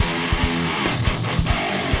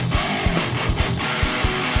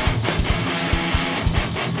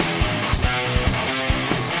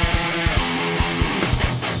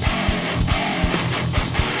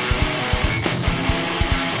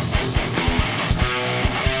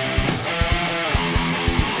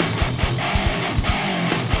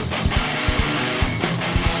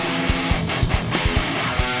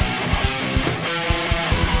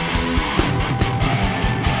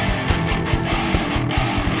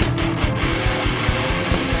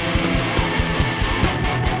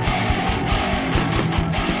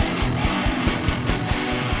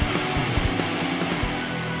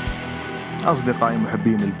أصدقائي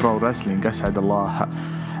محبين البرو رسلينج، أسعد الله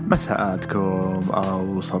مساءاتكم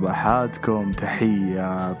أو صباحاتكم.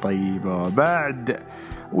 تحية طيبة بعد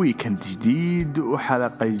ويكند جديد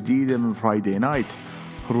وحلقة جديدة من فرايدي نايت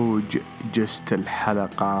هروج. جست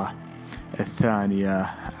الحلقة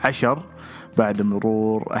 12 بعد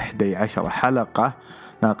مرور 11 حلقة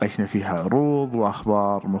ناقشنا فيها عروض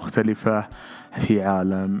وأخبار مختلفة في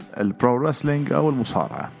عالم البرو رسلينج أو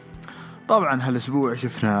المصارعة. طبعا هالأسبوع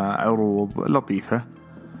شفنا عروض لطيفة،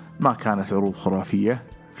 ما كانت عروض خرافية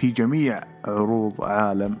في جميع عروض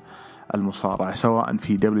عالم المصارعة سواء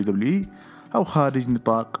في WWE أو خارج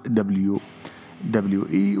نطاق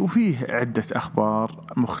WWE، وفيه عدة أخبار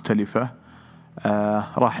مختلفة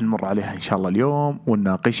راح نمر عليها إن شاء الله اليوم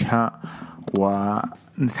ونناقشها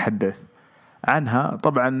ونتحدث عنها.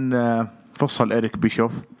 طبعا فصل إريك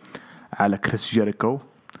بيشوف على كريس جيريكو.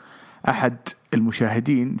 أحد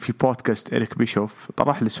المشاهدين في بودكاست إريك بيشوف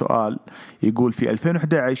طرح لي سؤال يقول: في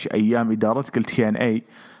 2011 أيام إدارتك الTNA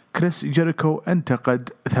كريس جيريكو انتقد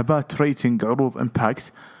ثبات ريتنج عروض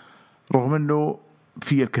إمباكت رغم أنه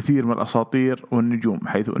في الكثير من الأساطير والنجوم،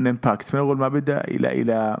 حيث أن إمباكت من أول ما بدأ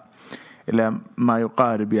إلى ما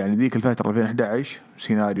يقارب يعني ذيك الفترة 2011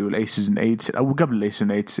 سيناريو الأيسز إن إيدز أو قبل الأيسز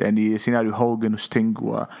إن إيدز، يعني سيناريو هوغن وستينج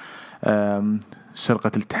وسرقة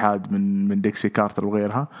الاتحاد من ديكسي كارتر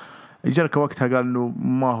وغيرها. جيريكو وقتها قال إنه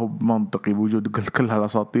ما هو منطقي بوجود كل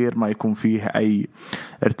هالأساطير ما يكون فيه أي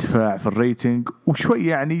ارتفاع في الريتنج، وشوي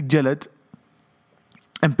يعني جلد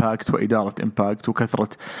إمباكت وإدارة إمباكت وكثرة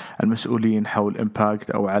المسؤولين حول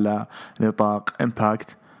إمباكت أو على نطاق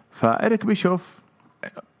إمباكت. فإريك بيشوف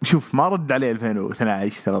شوف ما رد عليه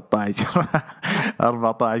 2012 13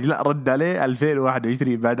 14، لا رد عليه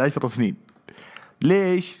 2021 بعد 10 سنين.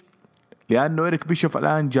 ليش؟ لأنه إريك بيشوف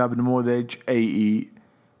الآن جاب نموذج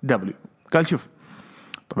AEW. قال شوف،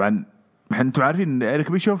 طبعا انتم عارفين ان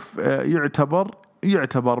إريك بيشوف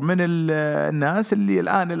يعتبر من الناس اللي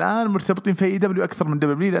الآن مرتبطين في AEW أكثر من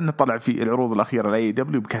WWE، لأنه طلع في العروض الأخيرة لAEW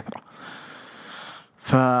بكثرة.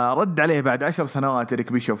 فرد عليه بعد 10 سنوات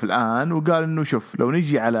إريك بيشوف الآن وقال إنه شوف، لو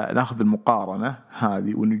نجي على ناخذ المقارنة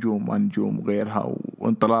هذه ونجوم وأنجوم وغيرها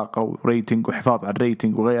وانطلاقة وريتنج وحفاظ على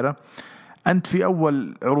الريتنج وغيره، أنت في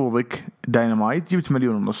أول عروضك داينامايت جبت 1.5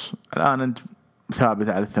 مليون، الآن أنت ثابت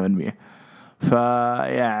على 800.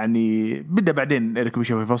 فيعني بدأ بعدين إريك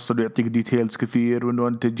بيشوف يفصل ويعطيك ديتيلز كثير، وإنه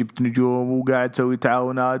أنت جبت نجوم وقاعد تسوي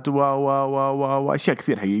تعاونات وأشياء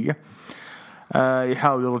كثير حقيقة.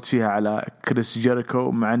 يحاول يرد فيها على كريس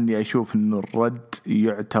جيريكو، مع أني أشوف إنه الرد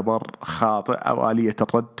يعتبر خاطئ أو آلية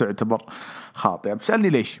الرد تعتبر خاطئة. بسألني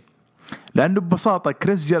ليش؟ لأنه ببساطة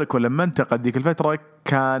كريس جيريكو لما انتقد ذيك الفترة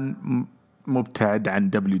كان مبتعد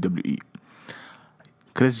عن WWE.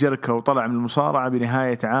 كريس جيريكو طلع من المصارعة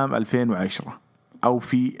بنهاية عام 2010 أو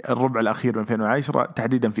في الربع الأخير من 2010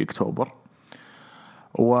 تحديدا في أكتوبر،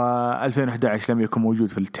 و2011 لم يكن موجود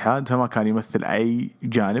في الاتحاد فما كان يمثل أي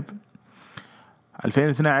جانب.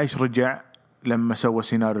 2012 رجع لما سوى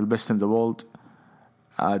سيناريو البست ان ذا وولد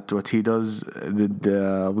at what he does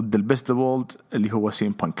ضد البست ذا وولد اللي هو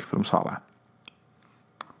سين بانك في المصارعة.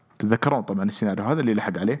 تذكرون طبعا السيناريو هذا اللي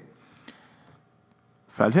لحق عليه.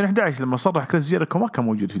 في 2011 لما صرح كريس جيريكو ما كان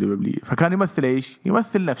موجود في WWE، فكان يمثل إيش؟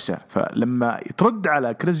 يمثل نفسه. فلما ترد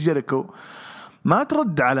على كريس جيريكو ما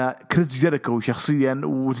ترد على كريس جيريكو شخصيا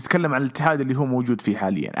وتتكلم عن الاتحاد اللي هو موجود فيه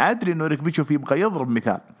حاليا. أدري إنه إريك بيشوف يبغى يضرب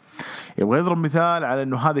مثال على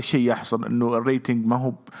إنه هذا الشيء يحصل، إنه الريتنج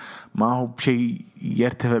ما هو بشيء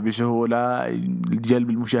يرتفع بسهولة، جلب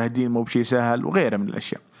المشاهدين مو بشيء سهل وغيره من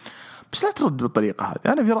الأشياء. بس لا ترد بالطريقة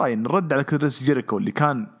هذه. أنا في رأيي إن الرد على كريس جيريكو اللي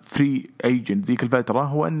كان فري ايجنت ذيك الفترة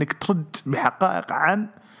هو إنك ترد بحقائق عن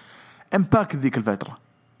إمباكت ذيك الفترة،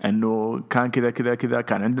 إنه كان كذا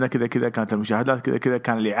كان عندنا كذا كانت المشاهدات كذا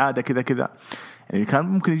كان الإعادة كذا. يعني كان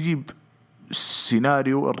ممكن يجيب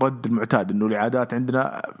سيناريو الرد المعتاد، إنه الإعادات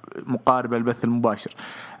عندنا مقاربة للبث المباشر،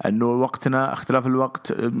 إنه وقتنا اختلاف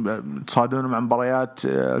الوقت، تصادمنا مع مباريات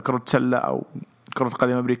كرة سلة أو كرة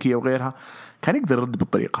قدم أمريكية وغيرها. كان يقدر يرد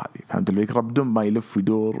بالطريقة هذه، فهمت الفكرة، بدون ما يلف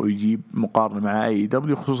ويدور ويجيب مقارنة مع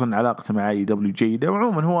AEW، خصوصا علاقته مع AEW جيدة.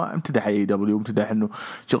 وعموما هو امتدح AEW وامتدح إنه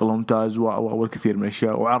شغله ممتاز والكثير من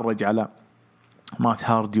الأشياء، وعرج على مات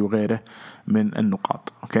هاردي وغيره من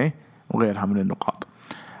النقاط، أوكي، وغيرها من النقاط.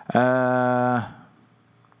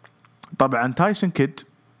 طبعا تايسون كيد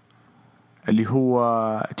اللي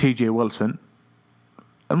هو تي جي ويلسون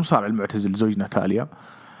المصارع المعتزل زوج ناتاليا،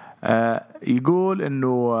 يقول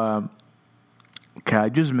إنه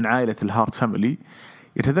كجزء من عائلة الهارت فاميلي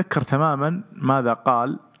يتذكر تماما ماذا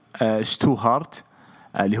قال ستو هارت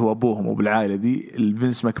اللي هو أبوهم وبالعائلة ذي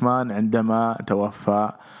الفينس ماكمان عندما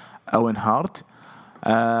توفى أوين هارت.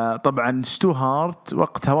 طبعا ستو هارت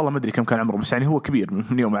وقتها والله ما أدري كم كان عمره، بس يعني هو كبير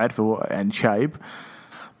من يوم أعرفه، هو يعني شايب.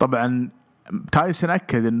 طبعا تايسون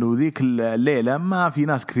أكد إنه ذيك الليلة ما في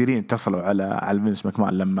ناس كثيرين اتصلوا على فينس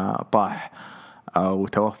ماكمان لما طاح أو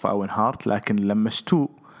توفى أوين هارت، لكن لما ستو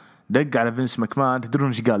دق على فينس ماكمان تدرون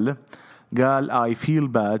إيش قال له؟ قال I feel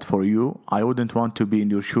bad for you, I wouldn't want to be in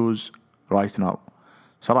your shoes right now.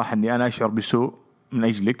 صراحة إني أنا أشعر بسوء من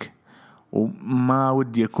أجلك وما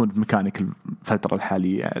ودي أكون في مكانك الفترة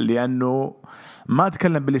الحالية، لأنه ما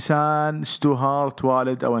أتكلم بلسان ستو هارت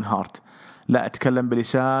والد أوين هارت، لا أتكلم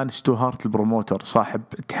بلسان ستو هارت البروموتر صاحب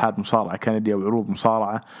اتحاد مصارعة كندي أو عروض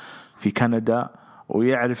مصارعة في كندا،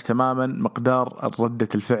 ويعرف تماما مقدار ردة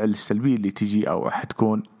الفعل السلبية اللي تجي أو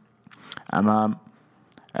حتكون أمام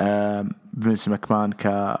فينس ماكمان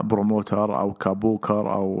كبروموتر أو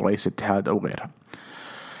كبوكر أو رئيس اتحاد أو غيره.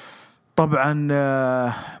 طبعا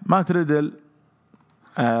ما تردل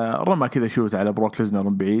رمى كذا شوت على بروك ليزنر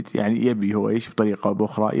من بعيد، يعني يبي هو إيش بطريقة أو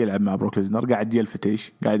بأخرى يلعب مع بروك ليزنر، قاعد يلفت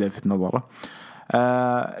إيش، قاعد يلفت نظره.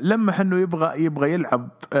 لما إنه يبغى يلعب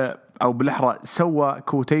أو بالأحرى سوى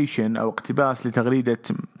كوتيشن أو اقتباس لتغريدة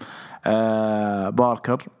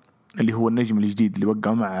باركر اللي هو النجم الجديد اللي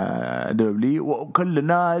وقع مع دبليو، وكل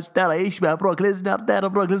الناس ترى يشبه بروك ليزنر، ترى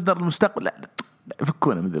بروك ليزنر المستقبل. لا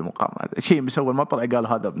فكونا من ذي المقارنة، شيء مسوي المطلع قال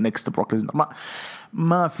هذا نيكست بروك ليزنر.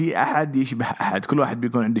 ما في أحد يشبه أحد، كل واحد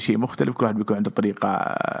بيكون عنده شيء مختلف، كل واحد بيكون عنده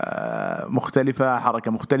طريقة مختلفة،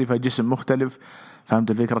 حركة مختلفة، جسم مختلف،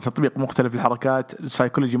 فهمت الفكرة، تطبيق مختلف للحركات،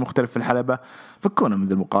 سايكولوجي مختلف في الحلبة. فكونا من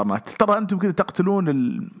ذي المقارنات، ترى أنتم كذا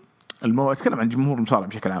تقتلون أتكلم عن جمهور المصارعة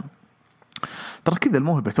بشكل عام، ترى كذا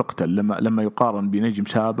الموهبة تقتل لما يقارن بنجم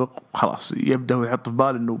سابق وخلاص يبدأ يحط في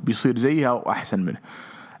باله إنه بيصير زيها وأحسن منه.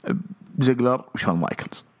 زيجلر وشون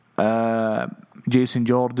مايكلز، جيسون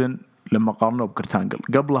جوردن لما قارنوه بكرتانجل،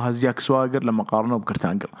 قبلها جاك سواجر لما قارنوه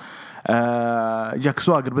بكرتانجل، جاك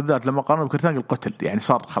سواجر بالذات لما قارنوه بكرتانجل قتل، يعني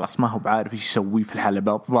صار خلاص ما هو بعارف ايش يسوي في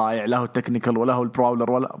الحلبة، ضايع، له التكنيكال ولا هو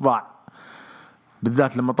البراولر ولا ضاع،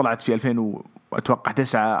 بالذات لما طلعت في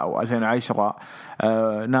 2009 أو 2010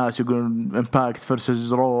 ناس يقولون امباكت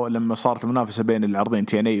فيرسز رو لما صارت المنافسة بين العرضين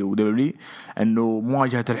تي ان اي ودبليو انه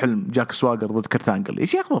مواجهة الحلم جاك سواجر ضد كرتانجل،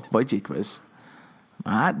 ايش ياخذ في وجهك بس،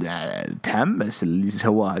 ما عاد تحمس اللي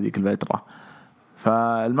سواه هذيك الفترة.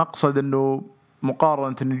 فالمقصد انه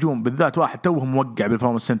مقارنة النجوم بالذات واحد توه موقع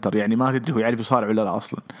بالفورمانس سنتر، يعني ما تدري هو يعرف يصارع ولا لا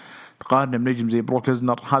اصلا، تقارن بنجم زي بروك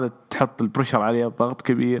ليزنر هذا تحط البريشر عليه، ضغط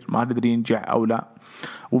كبير، ما تدري ينجح او لا،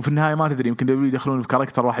 وفي النهاية ما تدري يمكن يدخلون في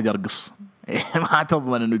كاركتر واحد يرقص ما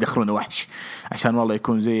تضمن انه يدخلونه وحش عشان والله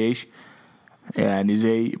يكون زي ايش، يعني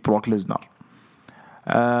زي بروك ليزنر.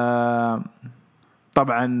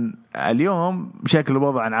 طبعا اليوم بشكل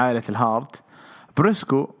الوضع عن عائلة الهارت،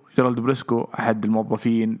 بريسكو جيرالد بريسكو أحد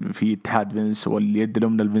الموظفين في اتحاد فينس واللي يد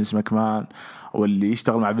الأمن لفينس ماكمان واللي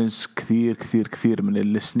يشتغل مع فينس كثير كثير كثير من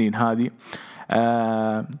السنين هذه،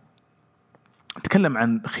 تكلم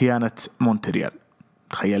عن خيانة مونتريال.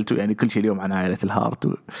 تخيلتوا يعني كل شيء اليوم عن عائلة الهارت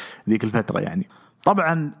وذيك الفترة. يعني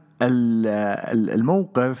طبعا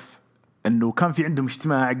الموقف انه كان في عندهم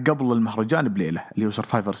اجتماع قبل المهرجان بليلة اللي هو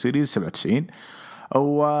سرفايفر سيريز 97،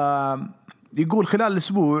 ويقول خلال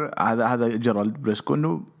الاسبوع هذا جيرالد بريسكو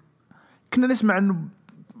انه كنا نسمع انه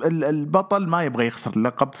البطل ما يبغى يخسر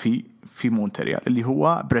اللقب في مونتريال اللي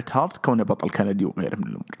هو بريت هارت كونه بطل كندي وغيره من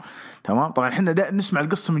الامور. تمام. طبعا احنا نسمع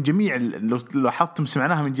القصة من جميع، لو لاحظتم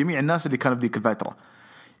سمعناها من جميع الناس اللي كانوا في ذيك الفترة،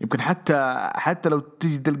 يمكن حتى لو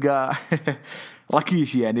تجي تلقى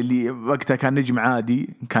ركيش يعني اللي وقتها كان نجم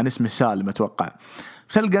عادي كان اسمه سالم اتوقع،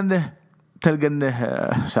 تلقى انه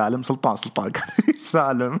سلطان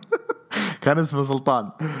سالم كان اسمه سلطان،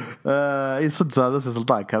 يصد اسمه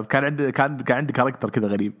سلطان، كان عندي كاركتر كذا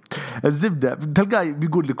غريب. الزبده تلقاه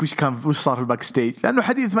بيقول لك وش صار في الباك ستيج، لانه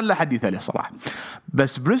حديث ما له حديث عليه صراحه.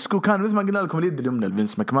 بس بريسكو كان مثل ما قلنا لكم اليد اليمنى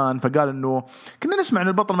لفينس ماكمان، فقال انه كنا نسمع ان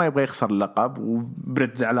البطل ما يبغى يخسر اللقب،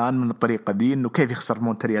 وبريت زعلان من الطريقه دي انه كيف يخسر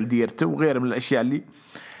مونتريال ديرته وغيره من الاشياء اللي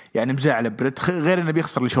يعني مزعله بريت، غير انه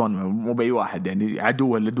بيخسر لشون مو باي واحد، يعني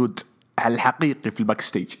عدوه اللدود الحقيقي في الباك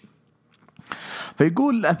ستيج.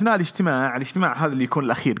 فيقول أثناء الاجتماع هذا اللي يكون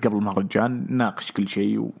الأخير قبل المهرجان ناقش كل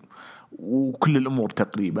شيء وكل الأمور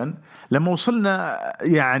تقريبا، لما وصلنا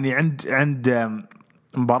يعني عند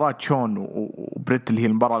مباراة شون وبريت اللي هي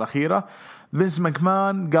المباراة الأخيرة، فينس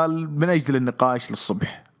ماكمان قال من أجل النقاش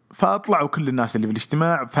للصبح، فأطلعوا كل الناس اللي في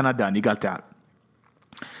الاجتماع، فناداني قال تعال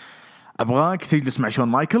أبغاك تجلس مع شون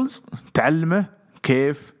مايكلز تعلمه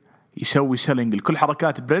كيف يسوي سيلينج لكل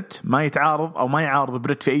حركات بريت، ما يتعارض أو ما يعارض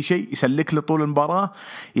بريت في أي شيء، يسلك له طول المباراة،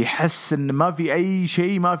 يحس إن ما في أي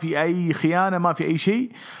شيء، ما في أي خيانة، ما في أي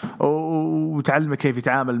شيء، وتعلمه كيف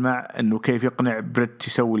يتعامل مع إنه كيف يقنع بريت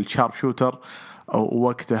يسوي الشارب شوتر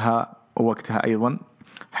ووقتها أيضا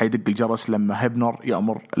حيدق الجرس لما هيبنر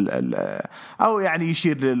يأمر أو يعني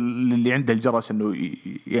يشير للي عنده الجرس إنه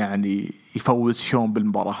يعني يفوز شون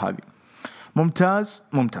بالمباراة هذه.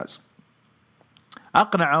 ممتاز.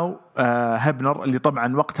 أقنعوا هيبنر اللي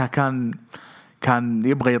طبعا وقتها كان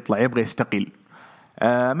يبغى يطلع، يبغى يستقيل.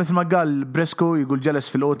 مثل ما قال بريسكو، يقول جلس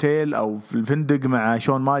في الأوتيل أو في الفندق مع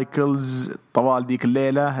شون مايكلز طوال ديك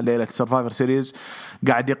ليلة السرفايفر سيريز،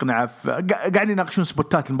 قاعد يقنع قاعد يناقشون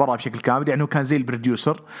سبوتات المباراة بشكل كامل. يعني هو كان زي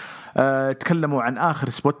البروديوسر. تكلموا عن آخر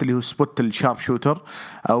سبوت اللي هو سبوت الشارب شوتر،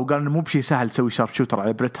 وقال إنه مو بشيء سهل تسوي شارب شوتر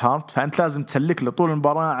على بريت هارت، فأنت لازم تسلك له طول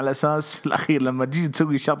المباراة على أساس في الأخير لما تجي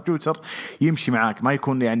تسوي شارب شوتر يمشي معاك، ما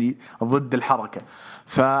يكون يعني ضد الحركة.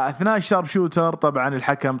 فأثناء الشارب شوتر طبعا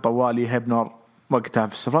الحكم طوالي هيبنر وقتها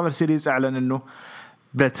في السرفايفر سيريز أعلن إنه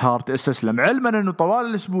بريت هارت استسلم، علما إنه طوال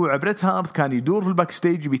الأسبوع بريت هارت كان يدور في الباك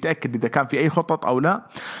ستيج بيتأكد إذا كان في أي خطط أو لا.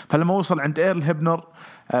 فلما وصل عند إيرل هيبنر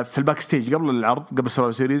في الباك ستيج قبل العرض، قبل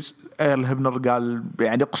السرفايفر سيريز، إيرل هيبنر قال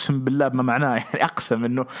يعني أقسم بالله بما معناه، يعني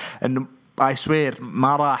أقسم إنه I swear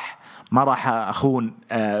ما راح أخون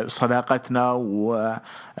صداقتنا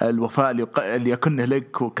والوفاء اللي أكنه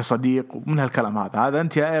لك كصديق ومن هالكلام هذا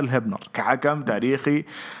أنت يا إيرل هيبنر كحكم تاريخي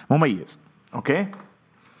مميز. أوكي،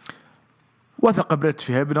 وثق بريت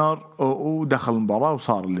في هيبنر ودخل المباراة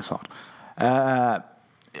وصار اللي صار.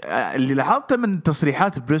 اللي لاحظته من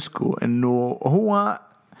تصريحات بريسكو إنه هو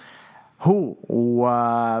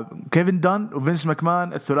وكيفن دان وفينس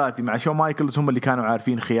ماكمان الثلاثي مع شون مايكلز هم اللي كانوا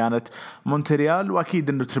عارفين خيانة مونتريال، وأكيد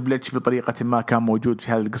إنه تريبل اتش بطريقة ما كان موجود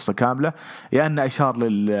في هذه القصة كاملة، يا أنه إشار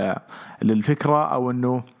للفكرة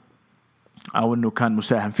أو إنه كان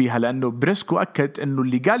مساهم فيها، لأنه بريسكو أكد إنه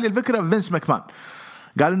اللي قال الفكرة فينس ماكمان،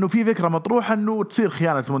 قال إنه في فكرة مطروحة إنه تصير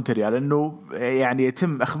خيانة مونتريال، إنه يعني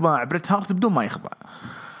يتم إخضاع بريت هارت بدون ما يخضع،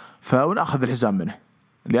 ونأخذ الحزام منه.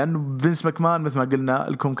 لأنه فينس ماكمان مثل ما قلنا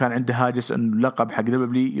لكم كان عنده هاجس إنه اللقب حق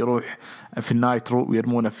دبليو يروح في النايترو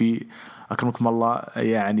ويرمونه في أكرمكم الله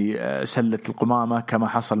يعني سلة القمامة، كما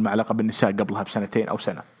حصل مع لقب النساء قبلها بسنتين أو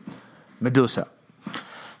سنة مدوسة.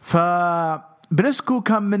 بريسكو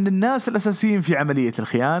كان من الناس الأساسيين في عملية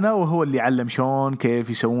الخيانة، وهو اللي علم شون كيف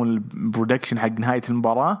يسوون البرودكشن حق نهاية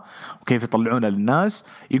المباراة وكيف يطلعونه للناس.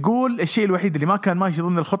 يقول الشيء الوحيد اللي ما كان ماشي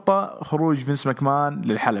ضمن الخطة خروج فينس ماكمان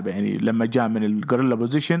للحلبة، يعني لما جاء من الغوريلا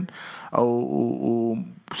بوزيشن أو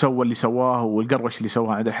سوى اللي سواه والقروش اللي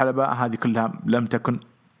سواه عند الحلبة، هذه كلها لم تكن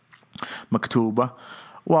مكتوبة.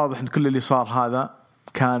 واضح إن كل اللي صار هذا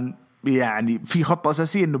كان يعني في خطة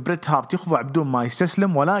أساسية إنه بريت هارت يخضع بدون ما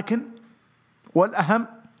يستسلم، ولكن والأهم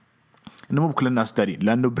إنه مو بكل الناس دارين،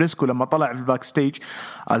 لأنه بريسكو لما طلع في الباك ستيج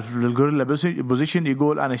في الغوريلا بوزيشن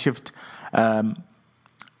يقول أنا شفت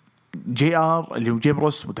جي آر اللي هو جيم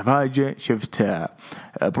روس متفاجئ، شفت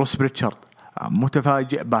بروس بريتشارد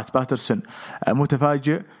متفاجئ، باترسون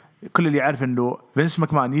متفاجئ. كل اللي يعرف إنه فينس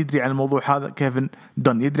ماكمان يدري عن الموضوع هذا، كيفن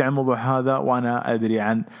دون يدري عن الموضوع هذا، وأنا أدري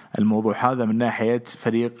عن الموضوع هذا من ناحية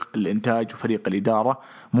فريق الإنتاج وفريق الإدارة،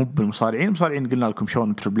 مو بالمصارعين. المصارعين قلنا لكم شون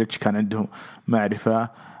وتريبل اتش كان عندهم معرفة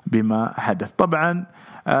بما حدث. طبعا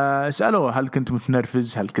سألوه هل كنت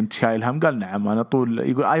متنرفز، هل كنت شايل هم؟ قال نعم، أنا طول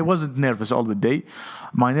يقول I wasn't nervous all the day.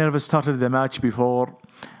 My nerves started the match before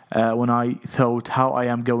when I thought how I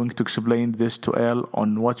am going to explain this to Elle on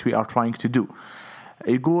what we are trying to do.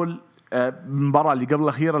 يقول المباراة اللي قبل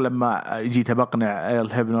الأخيرة لما جيت بقنع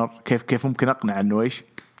إيرل هيبنر كيف ممكن أقنع إنه إيش،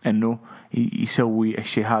 إنه يسوي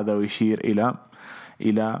الشيء هذا ويشير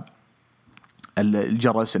إلى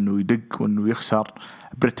الجرس إنه يدق وإنه يخسر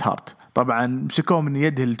بريت هارت. طبعا مسكوه من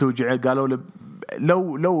يده اللي توجعه، قالوا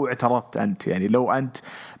لو اعترضت أنت، يعني لو أنت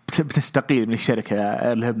بتستقيل من الشركة يا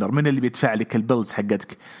إيرل هيبنر، من اللي بيدفع لك البيلز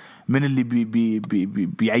حقتك؟ من اللي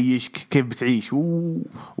بيعيشك؟ كيف بتعيش؟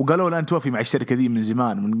 وقالوا لا أنت وفي مع الشركة دي من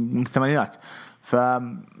زمان، من الثمانينات،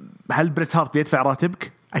 فهل بريت هارت بيدفع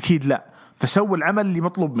راتبك؟ أكيد لا. فسوي العمل اللي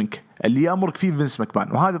مطلوب منك، اللي يأمرك فيه فينس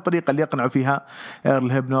ماكمان، وهذه الطريقة اللي يقنعوا فيها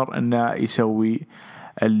إيرل هيبنر أنه يسوي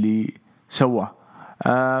اللي سواه.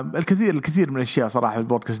 الكثير من الأشياء صراحة في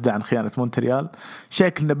البودكاست ده عن خيانة مونتريال.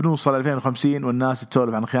 شكلنا بنوصل 2050 والناس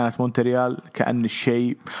تسولف عن خيانة مونتريال كأن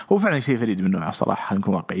الشيء هو فعلا شيء فريد من نوعه صراحة، خلينا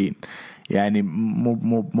نكون واقعيين، يعني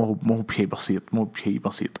مو بشيء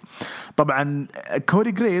بسيط. طبعا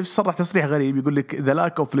كوري جريفز صرح تصريح غريب، يقول لك the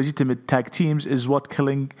lack of legitimate tag teams is what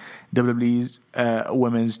killing WWE's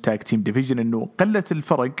women's tag team division، إنه قلة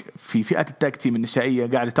الفرق في فئة التاج تيم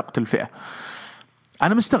النسائية قاعدة تقتل فئة.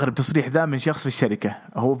 أنا مستغرب تصريح ذا من شخص في الشركة.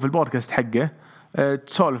 هو في البودكاست حقه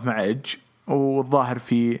تسولف مع إيدج، والظاهر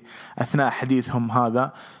في أثناء حديثهم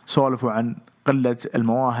هذا سولفوا عن قلة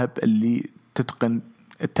المواهب اللي تتقن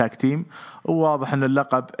التاك تيم. وواضح أن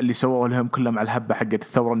اللقب اللي سووه لهم كله مع الهبة حقة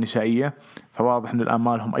الثورة النسائية، فواضح أن الآن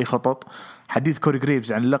لهم أي خطط. حديث كوري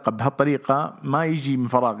جريفز عن اللقب بهالطريقة ما يجي من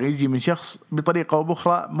فراغ، يجي من شخص بطريقة أو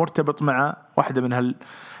بأخرى مرتبط مع واحدة من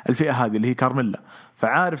الفئة هذه اللي هي كارميلا،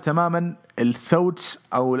 فعارف تماما الثوتس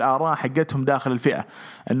أو الآراء حقتهم داخل الفئة،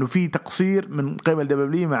 أنه في تقصير من قبل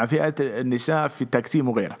دبليو مع فئة النساء في التكتيم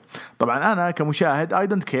وغيره. طبعا أنا كمشاهد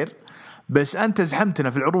I don't care، بس أنت زحمتنا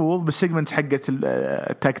في العروض بالسيجمنت حقت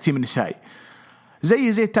التكتيم النسائي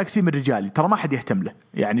زي التكتيم الرجالي، ترى ما حد يهتم له.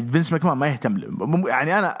 يعني فينس ماكمان ما يهتم له.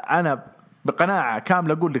 يعني أنا بقناعة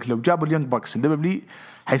كاملة أقول لك لو جابوا اليونج باكس الدبليو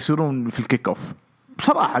حيصيرون في الكيك أوف،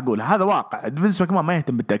 بصراحة أقول هذا واقع. فينس ماكمان ما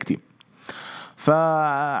يهتم بالتكتيم،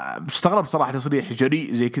 فاستغرب صراحة تصريح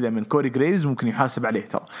جريء زي كذا من كوري جريفز، ممكن يحاسب عليه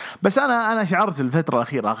ترى. بس أنا شعرت الفترة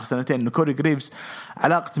الأخيرة آخر سنتين إنه كوري جريفز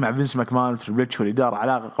علاقته مع فينس ماكمان في البلتش والإدارة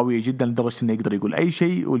علاقة قوية جدا لدرجة إنه يقدر يقول أي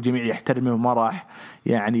شيء والجميع يحترمه وما راح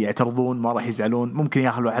يعني يعترضون، ما راح يزعلون. ممكن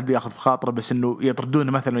ياخذ واحد ياخذ في خاطره، بس إنه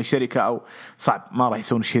يطردونه مثلا من الشركة أو صعب، ما راح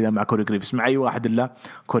يسوون الشيء ذا مع كوري جريفز، مع أي واحد إلا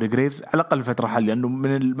كوري جريفز على الأقل الفترة الحالية، لأنه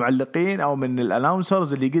من المعلقين أو من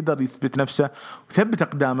الأناونسرز اللي يقدر يثبت نفسه ويثبت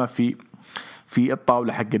أقدامه في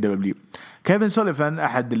الطاولة حق دبليو. كيفن سوليفان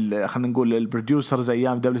أحد خلينا نقول البروديوسرز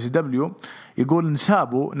أيام دبليو يقول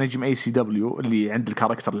نسابه نجم ACW اللي عند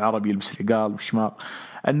الكاركتر العربي يلبس العقال والشماغ،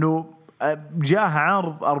 أنه جاه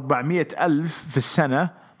عرض 400,000 في السنة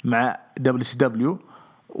مع WCW،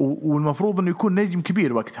 والمفروض أنه يكون نجم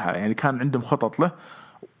كبير وقتها، يعني كان عندهم خطط له،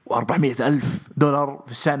 $400,000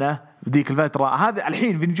 في السنة في ذيك الفترة. هذا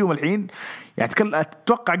الحين في نجوم الحين يعني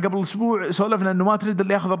أتوقع قبل أسبوع سولفنا أنه ما تريد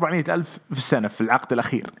اللي يأخذ 400,000 في السنة في العقد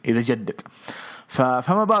الأخير إذا جدد،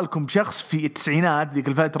 فما بالكم بشخص في التسعينات ذيك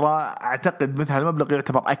الفترة أعتقد مثل المبلغ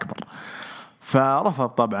يعتبر أكبر. فرفض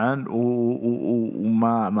طبعا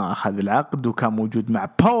وما أخذ العقد، وكان موجود مع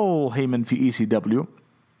بول هيمن في ECW.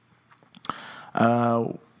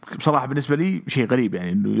 بصراحة بالنسبة لي شيء غريب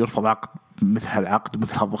يعني إنه يرفض عقد مثل العقد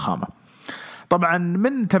ومثل هالضخامة. طبعا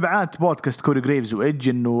من تبعات بودكاست كوري جريفز وإيدج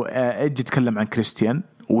إنه إيدج يتكلم عن كريستيان،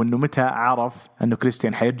 وإنه متى عرف إنه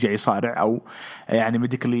كريستيان حيرجع يصارع أو يعني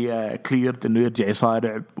ميديكلي كليرد إنه يرجع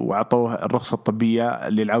يصارع، وعطوه الرخصة الطبية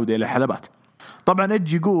للعودة إلى الحلبات. طبعا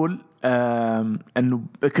إيدج يقول إنه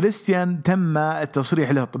كريستيان تم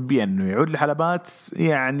التصريح له طبيا إنه يعود للحلبات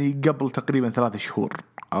يعني قبل تقريبا 3 شهور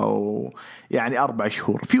أو يعني 4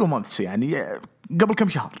 شهور، فيو مانثس يعني قبل كم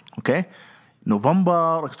شهر، أوكي،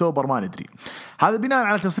 نوفمبر أكتوبر ما ندري. هذا بناء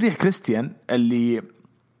على تصريح كريستيان اللي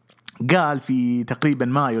قال في تقريبا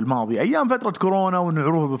مايو الماضي أيام فترة كورونا وإن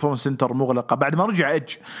العروض بالفون سنتر مغلقة، بعد ما رجع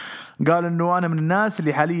إيدج قال إنه أنا من الناس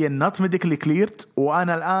اللي حاليا not medically cleared،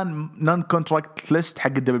 وأنا الآن non contract list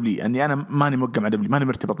حق الدبليو، أني أنا ماني موقع مع دبليو، ماني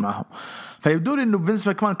مرتبط معهم. فيبدو لي إنه فينس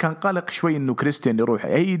ماكمان كان قلق شوي إنه كريستيان يروح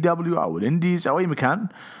أي دبليو أو الإنديز أو أي مكان،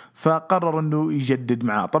 فقرر إنه يجدد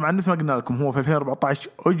معه. طبعا مثل ما قلنا لكم هو في 2014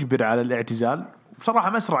 أجبر على الاعتزال، بصراحة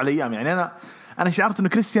مسرع الأيام. يعني أنا شعرت إنه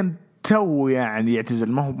كريستيان تو يعني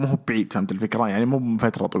يعتزل، ما هو بعيد، فهمت الفكرة، يعني مو من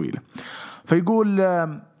فترة طويلة. فيقول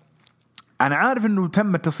أنا عارف إنه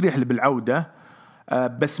تم التصريح اللي بالعودة،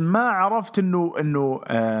 بس ما عرفت إنه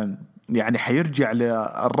يعني حيرجع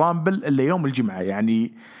للرامبل إلا يوم الجمعة،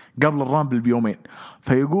 يعني قبل الرامبل بيومين.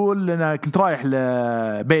 فيقول أنا كنت رايح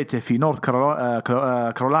لبيته في نورث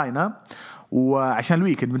كارولاينا، وعشان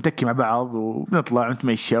الويكند بنتكي مع بعض وبنطلع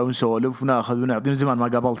ونتمشى ونسولف وناخذ ونعطي، من زمان ما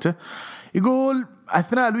قابلته. يقول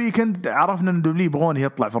أثناء الويكند عرفنا إن دبليو يبغون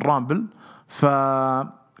يطلع في الرامبل،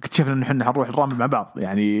 فاكتشفنا إن إحنا حنروح الرامبل مع بعض،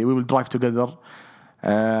 يعني we will drive together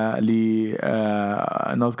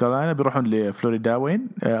نورث كارولاينا، بيروحون لفلوريدا وين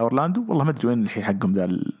أورلاندو، والله ما أدري وين الحين حقهم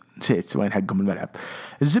ذا، نسيت وين حقهم الملعب.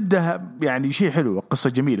 الزبدة يعني شيء حلو، قصة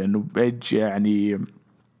جميلة إنه بيج يعني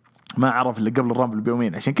ما عرف اللي قبل الرامبل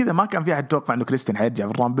بيومين، عشان كذا ما كان في أحد يتوقع إنه كريستيان حيرجع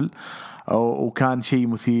في الرامبل، وكان شيء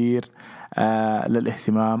مثير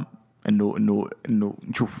للاهتمام إنه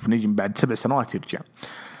نشوف نجم بعد 7 سنوات يرجع.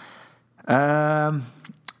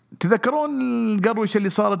 تذكرون القروشة اللي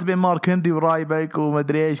صارت بين مارك هنري ورايبك وما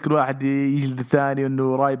أدري إيش، كل واحد يجلد الثاني،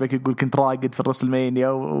 إنه رايبك يقول كنت راقد في الرسلمانيا،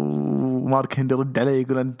 ومارك هنري يرد عليه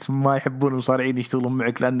يقول أنت ما يحبون المصارعين يشتغلون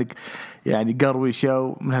معك لأنك يعني قروشة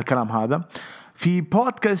ومن هالكلام هذا. في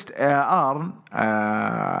بودكاست آرن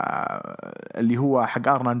اللي هو حق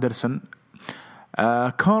آرن أندرسون،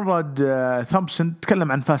 كونراد ثومبسون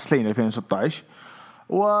تكلم عن فاسلين 2016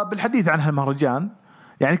 وبالحديث عن هالمهرجان،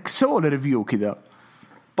 يعني سووا له ريفيو كذا.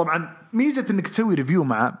 طبعا ميزة انك تسوي ريفيو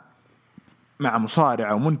مع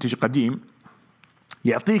مصارع او منتج قديم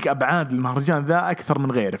يعطيك ابعاد المهرجان ذا اكثر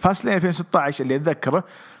من غيره. فاسلين 2016 اللي اتذكره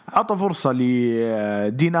عطى فرصة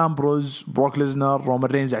لدين امبروز، بروك ليزنر،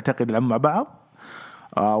 رومان رينز، اعتقد لعبوا مع بعض،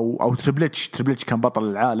 او تريبل اتش كان بطل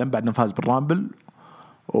العالم بعد ما فاز بالرامبل،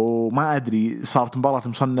 وما ادري صارت مباراه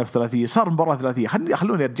مصنف ثلاثيه، صار مباراه ثلاثيه.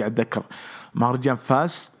 خلوني ارجع اتذكر. مهرجان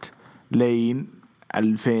فاست لين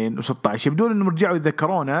 2016 بدون انهم رجعوا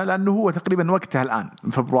يتذكرونه، لانه هو تقريبا وقتها الان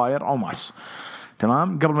فبراير او مارس،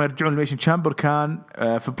 تمام. قبل ما يرجعون الميشن تشامبر كان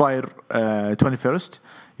فبراير 21،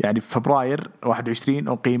 يعني في فبراير 21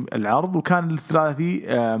 أقيم العرض، وكان الثلاثي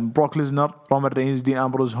بروك ليزنر، رومان رينز، دين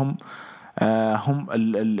أمبروز هم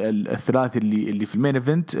الثلاثي اللي في المين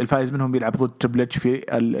ايفنت. الفائز منهم يلعب ضد تريبل اتش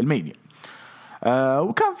في المانيا.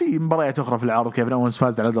 وكان في مباريات أخرى في العرض. كيفن أوينز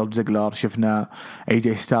فاز على دولف زيجلر، شفنا اي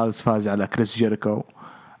جي ستايلز فاز على كريس جيريكو،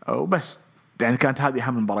 وبس. يعني كانت هذه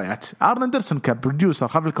أهم المباريات. آرن أندرسون كبروديوسر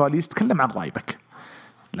خلف الكواليس تكلم عن رايبك،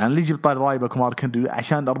 لأن اللي يجيب طاري رايبك ومارك هنري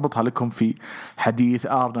عشان أربطها لكم في حديث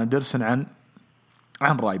آرن أندرسون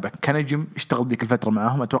عن رايبك. كنجم اشتغل ذيك الفترة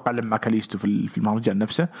معهم، أتوقع لما كاليستو في المهرجان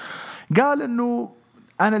نفسه. قال إنه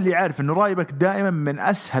أنا اللي عارف إنه رايبك دائما من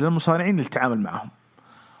أسهل المصارعين للتعامل معهم،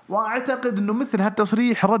 وأعتقد إنه مثل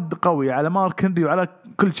هالتصريح رد قوي على مارك هنري وعلى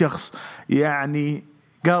كل شخص يعني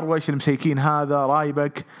قاروش المسيكين هذا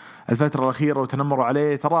رايبك الفترة الأخيرة وتنمروا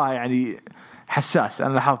عليه. تراه يعني حساس.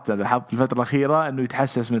 أنا لاحظت الفترة الأخيرة إنه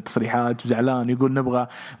يتحسس من التصريحات وزعلان، يقول نبغى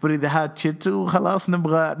بريد هاتشت وخلاص،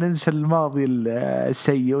 نبغى ننسى الماضي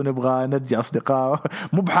السيء ونبغى نرجع أصدقاء.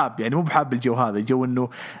 مو بحاب الجو هذا، جو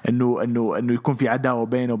إنه يكون في عداوة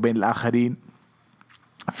بينه وبين الآخرين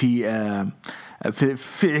في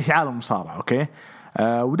عالم المصارعة. أوكي.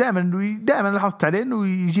 ودائما لاحظت عليه إنه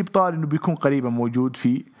يجيب طاري إنه بيكون قريبا موجود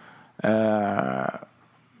في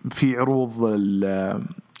عروض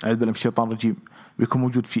أعوذ بالله من الشيطان الرجيم، بيكون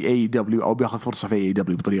موجود في اي دبليو او بياخذ فرصه في اي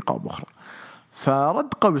دبليو بطريقه او باخرى.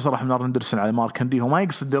 فرد قوي صراحه من آرن أندرسون على مارك هنري. هو ما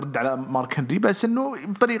يقصد يرد على مارك هنري، بس انه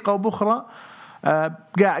بطريقه او باخرى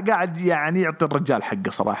قاعد يعني يعطي الرجال حقه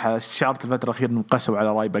صراحه. شعرت الفتره الاخيره انه قسوا على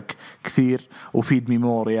رايبك كثير، وفيد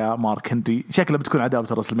ميموريا مارك هنري. شكله بتكون عداوه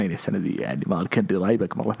راسلمانيا السنه دي، يعني مارك هنري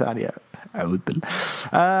رايبك مره ثانيه. اعوذ بالله.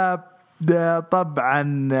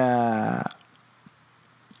 طبعا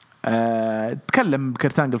تكلم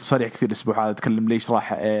كرتانجل في صريح كثير الأسبوع هذا. تكلم ليش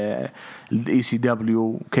راح الاي سي دبليو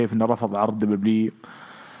وكيف انه رفض عرض دبليو.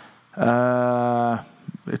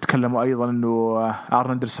 تكلموا ايضا انه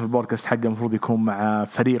آرن أندرسون في البودكاست حقه المفروض يكون مع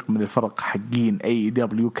فريق من الفرق حقين اي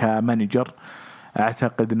دبليو كمانجر.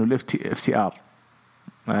 اعتقد انه اف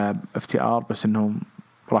تي ار بس انهم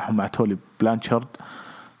راحوا مع تولي بلانشارد،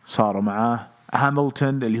 صاروا معاه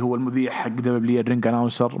هاملتون اللي هو المذيع حق دبليو الرينج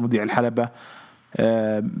اناونسر، مذيع الحلبة.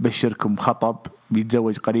 بشركم خطب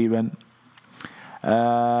بيتزوج قريبا.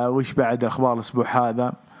 وش بعد الاخبار الاسبوع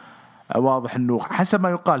هذا؟ واضح انه حسب ما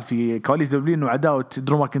يقال في كواليس دبليو انه عداوه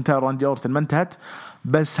درو ماكنتاير وراندي اورتن ما انتهت،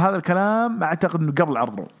 بس هذا الكلام اعتقد انه قبل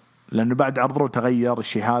عرضه، لانه بعد عرضه تغير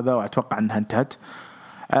الشيء هذا واتوقع انها انتهت.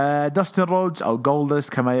 داستن رودز او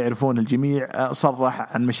جولدست كما يعرفون الجميع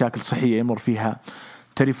صرح عن مشاكل صحيه يمر فيها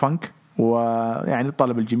تيري فانك، ويعني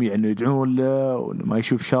طلب الجميع انه يدعون له وانه ما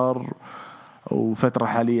يشوف شر، وفترة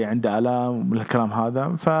حالية عنده آلام ومن الكلام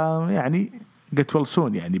هذا. فيعني get well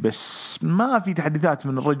soon يعني، بس ما في تحديثات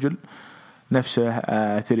من الرجل نفسه.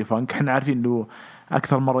 تيري فانك احنا عارفين انه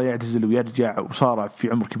اكثر مرة يعتزل ويرجع وصار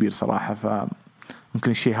في عمر كبير صراحة،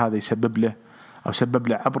 فممكن الشيء هذا يسبب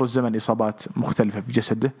له عبر الزمن إصابات مختلفة في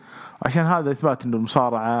جسده. وعشان هذا إثبات انه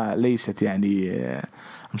المصارعة ليست يعني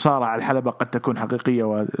مصارعة الحلبة قد تكون حقيقية،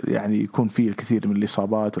 ويعني يكون فيه الكثير من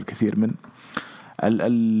الإصابات والكثير من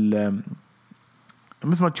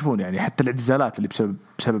مثل ما تشوفون يعني حتى الاعتزالات اللي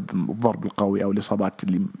بسبب الضرب القوي او الاصابات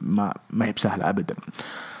اللي ما هي بسهله ابدا.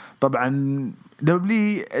 طبعا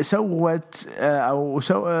دبليو سوت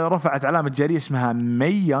رفعت علامه جاريه اسمها مي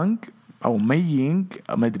يونغ،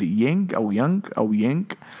 ما ادري يونغ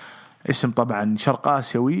اسم طبعا شرق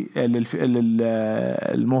اسيوي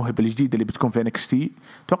للموهبه الجديده اللي بتكون في NXT.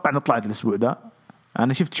 اتوقع ان طلعت الاسبوع ذا.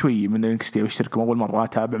 انا شفت شوي من NXT واشتركوا اول مره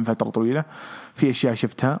اتابع من فتره طويله، في اشياء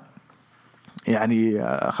شفتها يعني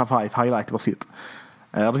خفايف هايلايت بسيط.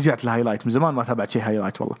 رجعت لهايلايت من زمان ما تابعت شيء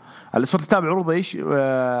هايلايت والله. صرت اتابع عروض ايش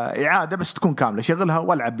اعاده بس تكون كامله، شغلها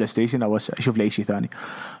والعب بلاي ستيشن او اشوف لي شيء ثاني.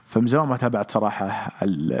 فمن زمان ما تابعت صراحه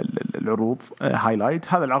العروض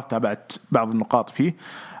هايلايت. هذا العرض تابعت بعض النقاط فيه.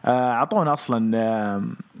 اعطونا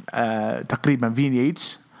اصلا تقريبا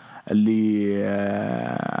فينيتس اللي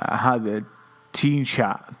هذا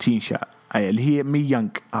تينشا اللي هي مي يونغ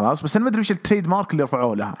خلاص، بس انا ما ادري وش التريد مارك اللي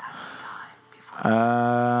رفعوه لها.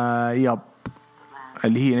 ياب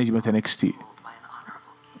اللي هي نجمة NXT.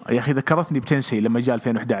 يا أخي ذكرتني بتنسي لما جاء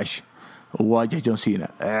 2011 وواجه جون سينا.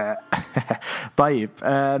 طيب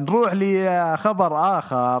نروح لخبر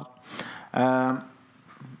آخر.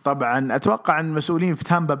 طبعا اتوقع ان المسؤولين في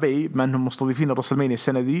تامبا باي بما انهم مستضيفين الرسلمانيا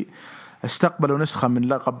السنه دي استقبلوا نسخه من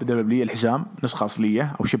لقب دبليو الحزام، نسخه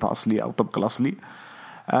اصليه او شبه اصليه او طبق الاصلي.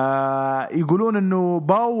 يقولون انه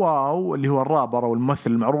باو واو اللي هو الرابر او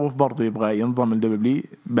الممثل المعروف برضه يبغى ينضم لدبليو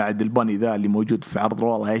بعد الباني ذا اللي موجود في عرض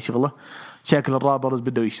والله هاي شغله. شكل الرابرز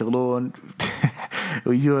بدأوا يشتغلون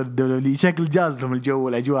ويجون دبليو، شكل جاز لهم الجو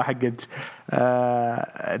والاجواء حقت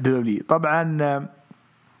دبليو. طبعا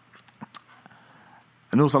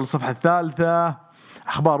نوصل للصفحه الثالثه،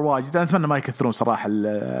 اخبار واجد. انا اتمنى ما يكثرون صراحه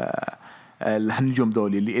النجوم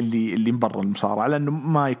ذولي اللي من برا المصارعه، لانه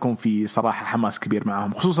ما يكون في صراحه حماس كبير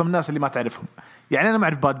معهم، خصوصا من الناس اللي ما تعرفهم. يعني انا ما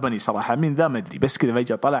اعرف باد باني صراحه، مين ذا ما ادري، بس كذا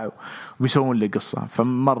فجاه طلعوا وبيسوون له قصه،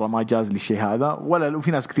 فمره ما جاز لي الشيء هذا. ولا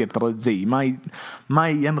وفي ناس كثير ترى زي ما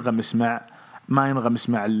ينغمس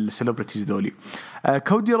مع السيلبرتيز ذولي.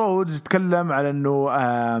 كودي رودز تكلم على انه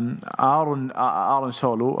آرون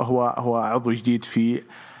سولو هو عضو جديد في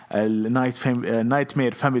النايت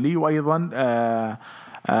مير فاميلي، وايضا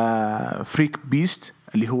فريك بيست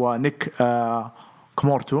اللي هو نيك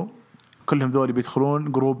كمورتو، كلهم ذولي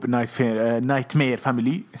بيدخلون جروب نايت مير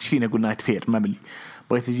فاميلي. شيء اقول نايت فير فاميلي،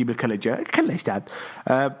 بغيت اجيب الكلجه كله اجتهاد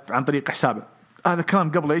عن طريق حسابه. هذا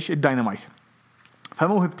كلام قبل ايش الداينامايت.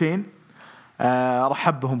 فموهبتين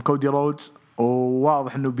رحب بهم كودي رودز،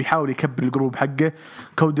 وواضح انه بيحاول يكبر الجروب حقه.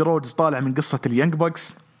 كودي رودز طالع من قصه اليانج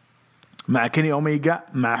باكس مع كيني أوميجا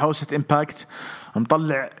مع حوسة إمباكت،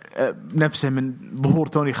 مطلع نفسه من ظهور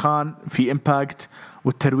توني خان في إمباكت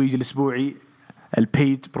والترويج الأسبوعي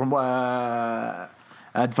البيت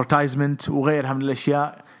ادفرتايزمنت وغيرها من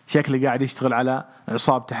الأشياء. شكله قاعد يشتغل على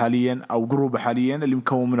عصابته حاليا أو جروبه حاليا اللي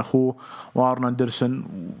مكون من أخوه وارن أندرسون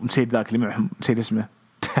ونسيت ذاك اللي معهم نسيت اسمه.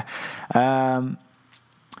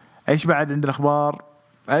 إيش بعد عندنا أخبار؟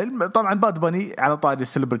 طبعا باد باني على طاري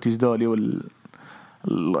السيلبرتيز دولي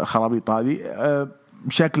الخرابيط هذه،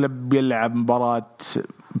 شكله بيلعب مباراة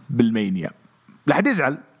بالمانيا. لا حد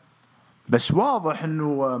يزعل، بس واضح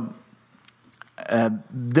انه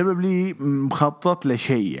دبليو مخطط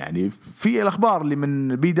لشيء. يعني في الاخبار اللي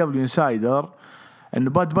من بي دبليو انسايدر انه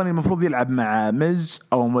باد باني المفروض يلعب مع ميز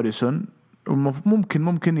او موريسون،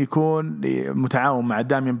 ممكن يكون متعاون مع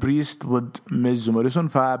داميان بريست ضد ميز وموريسون،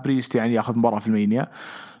 فبريست يعني ياخذ مباراة في المانيا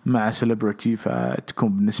مع سيلبرتي، فتكون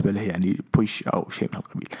بالنسبة له يعني بوش أو شيء من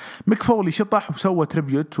القبيل. ميك فولي شطح وسوى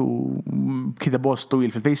تريبيوت وكذا بوست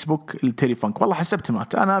طويل في الفيسبوك لتيري فانك. والله حسبت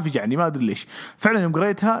مات أنا فجعني ما أدري ليش فعلا يوم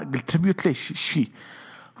قريتها قلت تريبيوت ليش إيش فيه،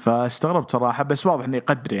 فاستغربت صراحة. بس واضح إنه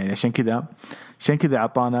يقدر يعني عشان كذا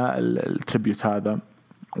عطانا التريبيوت هذا،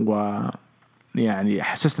 ويعني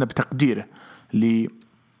حسسنا بتقديره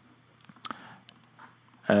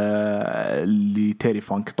لتيري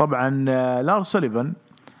فانك. طبعا لارس سوليفان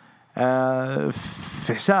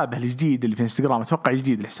في حسابه الجديد اللي في انستغرام، اتوقع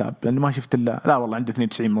جديد الحساب لانه ما شفت لا والله عنده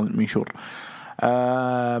 92 منشور.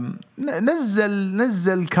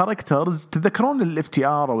 نزل كاركترز. تذكرون الاف تي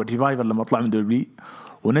ار او الريفايفر لما طلع من دبليو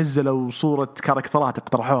ونزلوا صورة كاركترات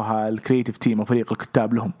اقترحوها الكرياتيف تيم وفريق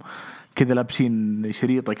الكتاب لهم، كذا لابسين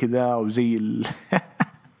شريطة كذا وزي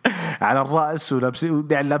على الرأس،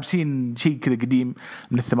 ولابسين شيء كذا قديم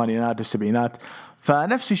من الثمانينات والسبعينات.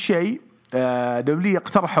 فنفس الشيء دبليو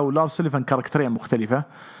اقترحوا لارس سوليفان كاركترين مختلفة.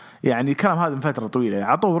 يعني الكلام هذا من فترة طويلة،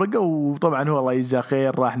 عطوا ورقة وطبعا هو الله يجزاه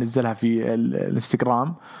خير راح نزلها في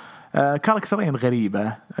الانستغرام. كاركترين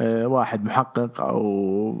غريبة، واحد محقق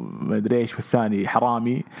أو ما أدري إيش والثاني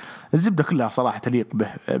حرامي. الزبدة كلها صراحة تليق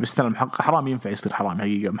به، بس ترى المحقق حرامي ينفع يصير حرامي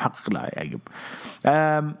حقيقة، محقق لا يعجب.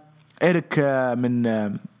 إيريك من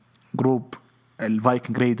جروب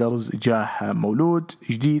الفايكنج ريدرز جاه مولود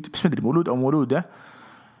جديد، بس ما أدري مولود أو مولودة،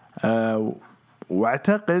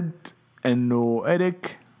 واعتقد انه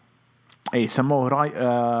إريك سموه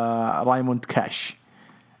رايموند كاش.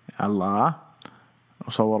 الله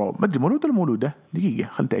وصوروا ما ادري مولود ولا مولوده، دقيقه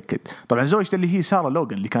خلينا نتاكد. طبعا زوجته اللي هي سارة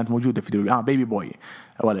لوغان اللي كانت موجوده في بيبي بوي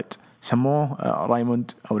ولد، سموه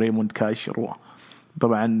رايموند او ريموند كاش روا.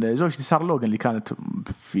 طبعا زوجتي سارة لوغان اللي كانت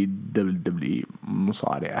في دبليو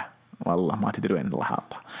مصارعه، والله ما تدري وين الله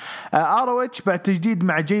حاطها. هروج بعد تجديد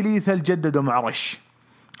مع جاي ليثل جددوا مع رش،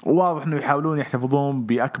 وواضح انه يحاولون يحتفظون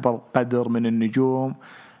باكبر قدر من النجوم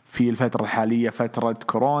في الفتره الحاليه، فتره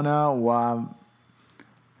كورونا،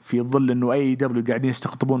 وفي ظل انه اي دبليو قاعدين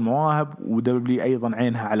يستقطبون مواهب، ودبليو ايضا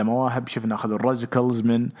عينها على مواهب. شفنا اخذوا الرازيكلز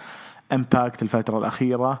من امباكت الفتره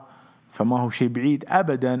الاخيره، فما هو شيء بعيد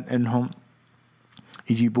ابدا انهم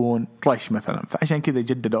يجيبون رش مثلا. فعشان كذا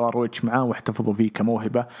جددوا هروج معاه واحتفظوا فيه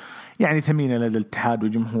كموهبه يعني ثمينه لدى الاتحاد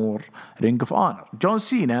وجمهور رينج اوف اونر. جون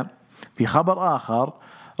سينا في خبر آخر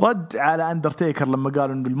رد على أندرتيكر لما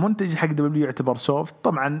قالوا إنه المنتج حق دبليو يعتبر سوفت.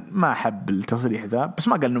 طبعا ما حب التصريح ذا، بس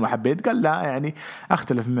ما قال إنه ما حبيت، قال لا يعني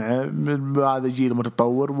أختلف معه، هذا جيل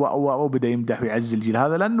متطور، وبدأ يمدح ويعزل الجيل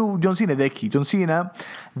هذا لأنه جون سينا ذكي. جون سينا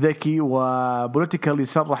ذكي وبوليتيكال،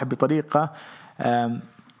 يصرح بطريقة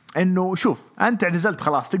انه شوف انت اعتزلت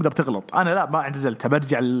خلاص تقدر تغلط، انا لا ما اعتزلت،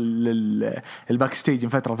 برجع الباك ستيج من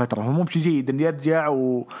فتره لفتره. فمو بشيء جيد اني ارجع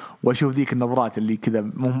واشوف ذيك النظرات اللي كذا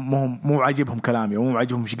مو عاجبهم كلامي ومو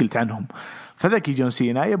عاجبهم ايش قلت عنهم. فذكي جون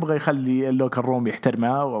سينا يبغى يخلي اللوكر روم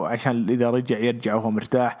يحترمه، وعشان اذا يرجع وهو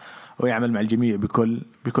مرتاح ويعمل مع الجميع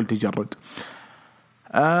بكل تجرد.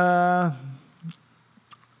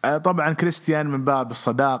 طبعا كريستيان من باب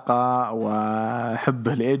الصداقة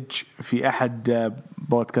وحبه لإيدج في أحد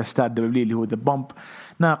بودكاستات دبليو اللي هو ذا بومب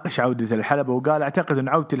ناقش عودة الحلبة، وقال أعتقد أن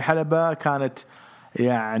عودة الحلبة كانت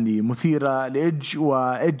يعني مثيرة لإيدج،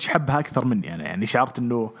 وإيدج حبها أكثر مني أنا. يعني شعرت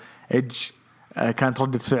أنه إيدج كانت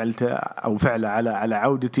ردة فعله على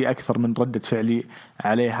عودتي أكثر من ردة فعلي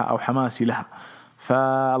عليها أو حماسي لها.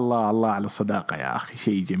 فالله على الصداقة يا أخي،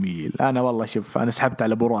 شيء جميل. أنا والله شوف أنا سحبت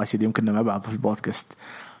على أبو راشد يمكننا مع بعض في البودكاست،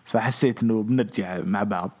 فحسيت إنه بنرجع مع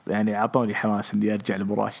بعض، يعني أعطوني حماس إني أرجع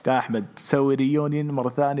لأبو راشد. أحمد سوي ريونين مرة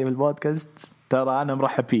ثانية في البودكاست، ترى أنا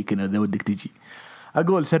مرحب فيك إذا ودك تجي.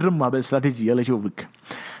 أقول سرمها بس لا تجي، يلا شوفك.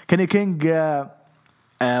 كيني كينج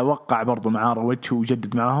وقع برضو مع هروج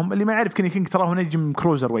وجدد معهم. اللي ما يعرف كيني كينج تراه نجم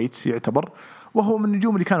كروزر ويتس يعتبر، وهو من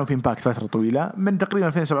النجوم اللي كانوا في امباكت فترة طويلة من تقريبا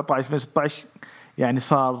 2017-2016، يعني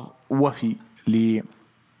صار وفي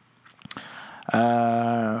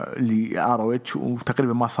لآرويتش،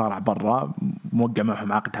 وتقريبا ما صار برا، موقع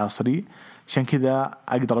معهم عقد حصري. عشان كذا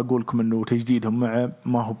أقدر أقول لكم إنه تجديدهم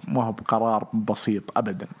معه ما هو بقرار بسيط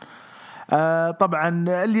أبدا. طبعا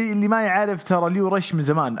اللي ما يعرف ترى ليو رش من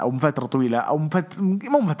زمان أو من فترة طويلة، أو مو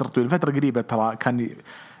من فترة طويلة، فترة قريبة ترى كان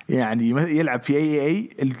يعني يلعب في اي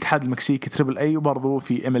الاتحاد المكسيكي تريبل اي، وبرضه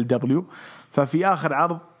في ام ال دبليو. ففي آخر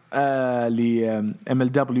عرض لام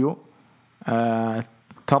ال دبليو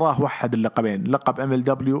تراه وحد اللقبين، لقب ام ال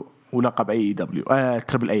دبليو ولقب اي دبليو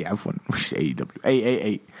تريبل اي، عفوا مش اي دبليو،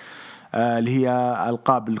 اي اللي هي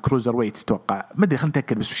القاب الكروزر ويت. اتوقع ما ادري، خلينا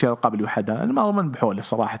نتاكد بس وش القاب اللي وحدها، انا ما اؤمن بحوله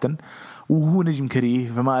صراحه، وهو نجم كريه،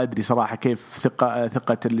 فما ادري صراحه كيف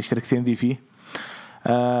ثقه الشركتين ذي فيه.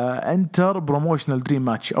 انتر بروموشنال دريم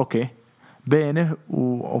ماتش اوكي بينه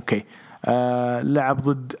اوكي. لعب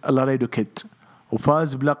ضد لاريدو كيد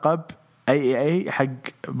وفاز بلقب اي حق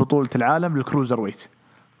بطولة العالم للكروزر ويت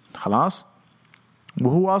خلاص،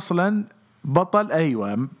 وهو اصلا بطل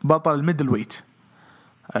الميدل ويت،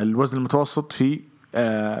 الوزن المتوسط في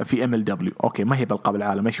ام ال دبليو. اوكي ما هي بالقاب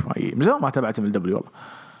العالم، ايش من زمان ما تابعت ام ال دبليو والله.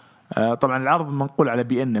 طبعا العرض منقول على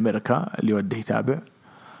بي ان امريكا اللي وده يتابع.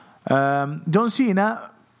 جون سينا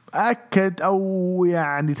أكد أو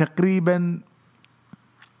يعني تقريبا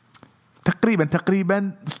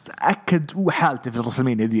أكد وحالته في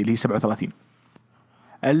الرسلمين دي اللي هي 37.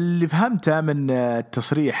 اللي فهمته من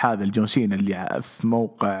التصريح هذا الجون سينا اللي في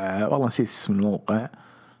موقع، والله نسيت اسم الموقع،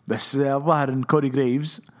 بس ظاهر إن كوري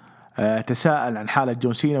جريفز تساءل عن حالة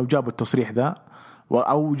جون سينا وجابوا التصريح ذا،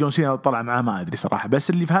 أو جون سينا طلع معاه ما أدري صراحة. بس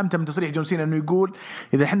اللي فهمته من تصريح جون سينا إنه يقول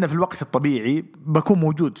إذا حنا في الوقت الطبيعي بكون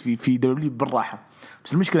موجود في دبليو بالراحة،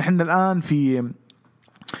 بس المشكلة حنا الآن في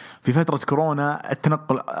فترة كورونا،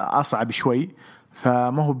 التنقل أصعب شوي،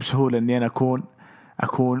 فما هو بسهولة إني أنا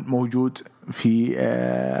أكون موجود في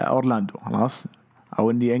أورلاندو خلاص،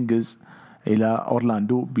 أو إني أنجز إلى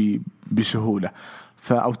أورلاندو بسهولة،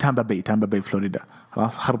 أو تامبا باي فلوريدا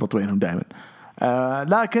خلاص، خربط بينهم دائما.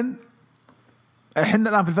 لكن احنا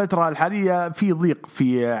الآن في الفترة الحالية في ضيق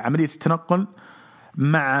في عملية التنقل،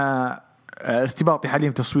 مع ارتباطي حاليا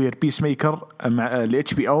تصوير بيس ميكر مع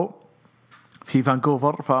الاتش بي او في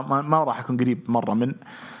فانكوفر، فما راح أكون قريب مرة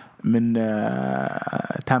من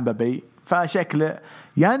تامبا باي. فشكله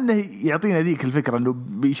يعني يعطينا ذيك الفكرة انه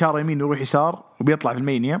بإشارة يمين يروح يسار وبيطلع في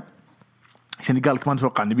المانيا، عشان يقالك ما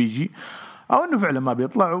نتوقع انه بيجي، او انه فعلا ما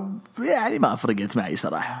بيطلع. يعني ما فرقت معي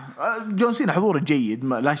صراحة. جون سينا حضوره جيد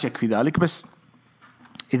لا شك في ذلك، بس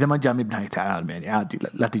إذا ما جاء بنهاية العالم يعني عادي،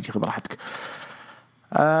 لا تيجي خذ راحتك.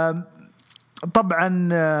 طبعا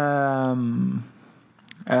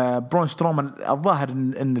برون سترومان الظاهر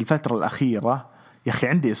إن الفترة الأخيرة يا أخي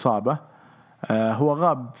عنده إصابة. هو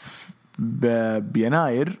غاب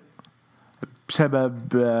بيناير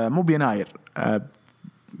بسبب مو بيناير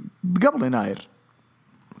قبل يناير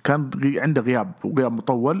كان عنده غياب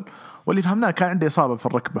مطول، واللي فهمناه كان عنده إصابة في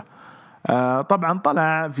الركبة. طبعا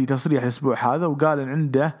طلع في تصريح الاسبوع هذا وقال ان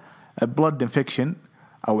عنده blood infection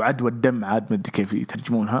او عدوى الدم، عاد ما ادري كيف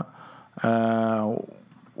يترجمونها،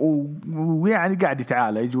 ويعني قاعد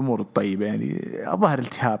يتعالج امور الطيبه، يعني ظهر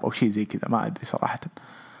التهاب او شيء زي كذا ما ادري صراحه.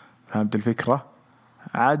 فهمت الفكرة؟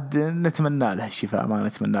 عاد نتمنى له الشفاء، ما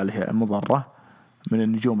نتمنى له مضرة من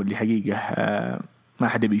النجوم اللي حقيقة ما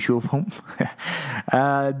حدا بيشوفهم.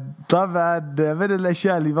 طبعا من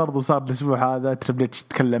الأشياء اللي برضو صار الأسبوع هذا تريبل اتش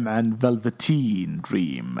تتكلم عن فيلفتين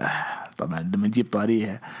دريم. طبعا لما نجيب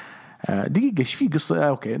طاريها دقيقة ايش في قصة.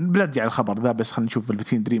 اوكي بنرجع الخبر ذا، بس خلينا نشوف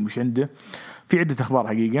فيلفتين دريم وش عنده. في عدة أخبار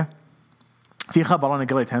حقيقة. في خبر أنا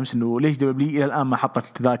قريتها أمس إنه ليش دبليو إلى الآن ما حطت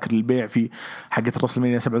التذاكر للبيع في حقة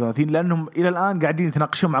الرسلمانيا 37، لأنهم إلى الآن قاعدين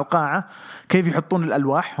يتناقشون مع القاعة كيف يحطون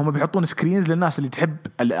الألواح. هم بيحطون سكرينز للناس اللي تحب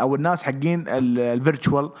أو الناس حقين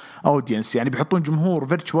الفيرتشوال أودينس، يعني بيحطون جمهور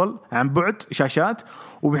فيرتشوال عن بعد شاشات،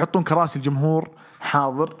 وبيحطون كراسي الجمهور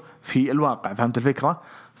حاضر في الواقع. فهمت الفكرة؟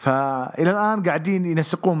 فإلى الآن قاعدين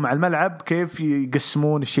ينسقون مع الملعب كيف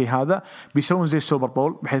يقسمون الشيء هذا. بيسوون زي السوبر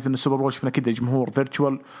بول، بحيث أن السوبر بول شفنا كده جمهور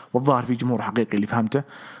فيرتشوال والظاهر في جمهور حقيقي اللي فهمته.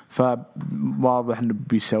 فواضح أنه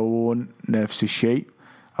بيسوون نفس الشيء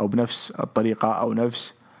أو بنفس الطريقة أو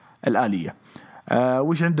نفس الآلية.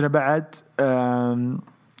 وش عندنا بعد؟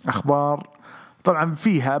 أخبار طبعا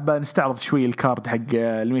فيها بنستعرض شوي الكارد حق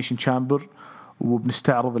الميشن تشيمبر،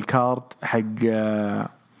 وبنستعرض الكارد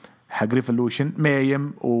حق ريفولوشن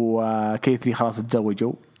مايم وكيثري خلاص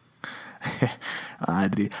تزوجوا. ما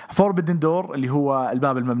أدري. فوربدن دور اللي هو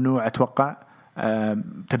الباب الممنوع أتوقع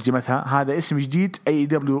ترجمتها، هذا اسم جديد أي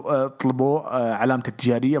دبليو طلبوا علامة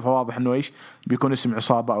التجارية، فواضح إنه إيش بيكون اسم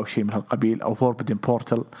عصابة أو شيء من هالقبيل، أو فوربدن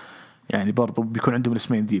بورتال يعني برضو بيكون عندهم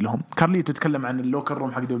الاسمين ذي لهم. كارلي تتكلم عن اللوكر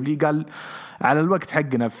روم حق دبليو، قال على الوقت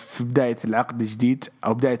حقنا في بداية العقد الجديد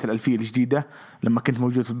أو بداية الألفية الجديدة لما كنت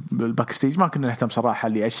موجود في الباك ستيج ما كنا نهتم صراحة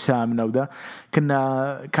لأجسامنا وذا، كان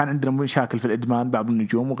عندنا مشاكل في الإدمان بعض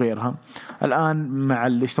النجوم وغيرها. الآن مع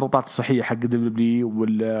الاشتراطات الصحية حق دبليو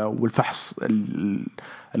والفحص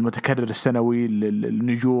المتكرر السنوي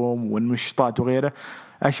للنجوم والمنشطات وغيره،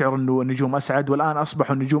 أشعر أنه النجوم أسعد، والآن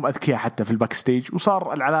أصبحوا النجوم أذكياء حتى في الباك ستيج،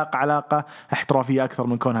 وصار العلاقة علاقة احترافية أكثر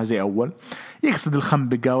من كونها زي أول. يقصد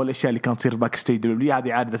الخنبقة والأشياء اللي كانت تصير باك ستيج دبليو،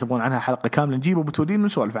 هذه عادة تبغون عنها حلقة كاملة نجيبه بتودين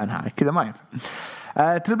ونسولف عنها كذا ما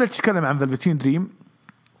ينفع. تريبل اتش تكلم عن فيلفتين دريم،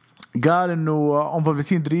 قال إنه on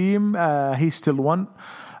Velveteen Dream he still won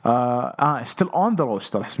still on the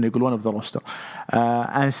roster، حسب يقول one of the roster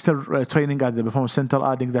and still training at the performance center,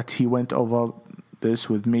 adding that he went over this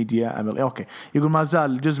with media. اوكي يقول ما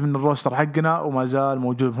زال جزء من الروستر حقنا وما زال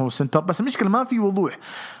موجود في السنتر، بس المشكله ما في وضوح،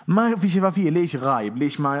 ما في شفافيه. ليش غايب؟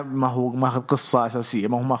 ليش ما هو ماخذ قصه اساسيه؟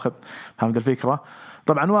 ما هو ماخذ. فهمت الفكره؟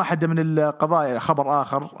 طبعا واحده من القضايا، خبر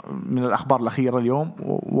اخر من الاخبار الاخيره اليوم،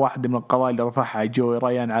 واحده من القضايا اللي رفعها جوي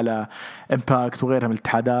ريان على امباكت وغيرها من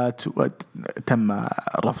الاتحادات وتم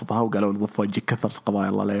رفضها، وقالوا ضف وجهك كثر قضايا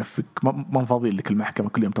الله لا يفك، ما فاضيين لك المحكمه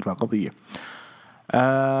كل يوم ترفع قضيه.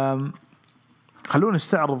 خلونا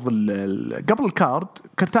نستعرض قبل الكارد.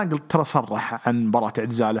 كرتانجل ترى صرح عن مباراة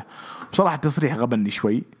اعتزاله، بصراحة تصريح غبني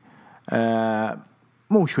شوي،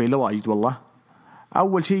 مو شوي لواجد والله.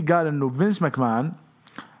 أول شيء قال إنه فينس ماكمان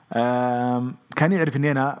كان يعرف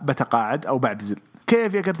إني أنا بتقاعد أو بعتزل.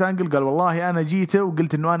 كيف يا كرتانجل؟ قال والله أنا جيته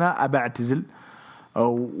وقلت إنه أنا أبعتزل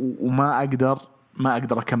وما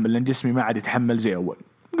أقدر أكمل لأن جسمي ما عاد يتحمل زي أول.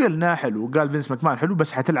 قلنا حلو. قال فينس ماكمان حلو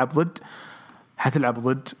بس حتلعب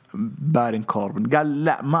ضد بارين كوربن. قال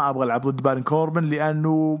لا ما أبغى ألعب ضد بارين كوربن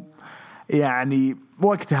لأنه يعني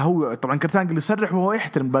وقتها هو طبعا كرتانجل يصرح وهو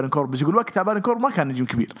يحترم بارين كوربن، بس يقول وقتها بارين كوربن ما كان نجم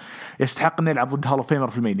كبير يستحق أن يلعب ضد هالو فيمر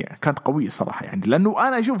في المانيا. كانت قوية صراحة يعني، لأنه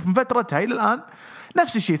أنا أشوف من فترتها إلى الآن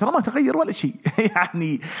نفس الشيء، ترى ما تغير ولا شيء.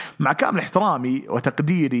 يعني مع كامل احترامي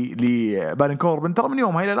وتقديري لبارين كوربن ترى من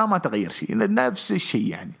يومها إلى الآن ما تغير شيء، نفس الشيء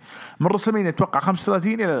يعني من رسلمانيا أتوقع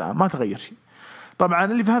 35 إلى الآن ما تغير شيء. طبعا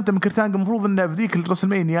اللي فهمته من كرتانجل المفروض انه في ذيك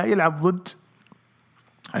الرسلمانيا يلعب ضد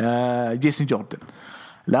جيسون جوردن،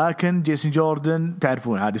 لكن جيسون جوردن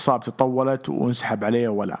تعرفون عادي إصابته طولت وانسحب عليه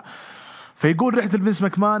ولا. فيقول رحت الفينس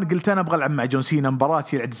ماكمان قلت انا ابغى العب مع جون سينا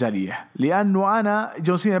مباراتي الاعتزاليه، لانه انا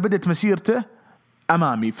جون سينا بدت مسيرته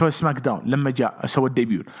امامي في سماك داون لما جاء سوى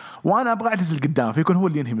الديبيون، وانا ابغى اعتزل قدامه فيكون هو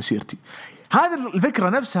اللي ينهي مسيرتي. هذه الفكرة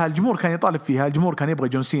نفسها الجمهور كان يطالب فيها، الجمهور كان يبغى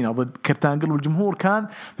جون سينا ضد كرتانجل، والجمهور كان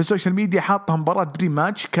في السوشيال ميديا حاطها مباراة دريم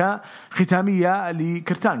ماتش كختامية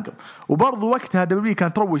لكرتانجل. وبرضو وقتها دبليو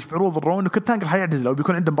كان تروج في عروض الرو انه كرتانجل حيعتزل او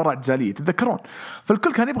بيكون عنده مباراة اعتزالية تتذكرون،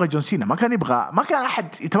 فالكل كان يبغى جون سينا، ما كان احد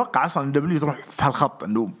يتوقع اصلا ان دبليو تروح في هالخط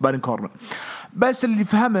انه بارين كوربن. بس اللي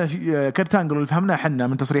فهمه كرتانجل واللي فهمناه احنا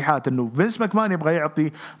من تصريحات انه فينس ماكمان يبغى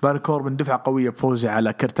يعطي بارين كوربن دفعة قوية بفوزه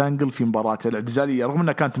على كرتانجل في مباراة الاعتزالية، رغم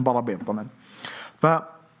انها كانت مباراة بيض طبعا.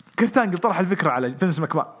 فكرتانجل طرح الفكرة على فينس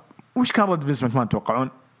ماكمان. وش كان رد فينس ماكمان توقعون؟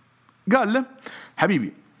 قال له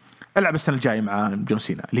حبيبي العب السنة الجاية مع جون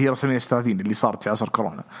سينا اللي هي رسلمانيا 30 اللي صارت في عصر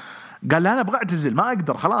كورونا. قال له أنا أبغى أعتزل، ما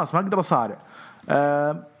أقدر، خلاص ما أقدر أصارع.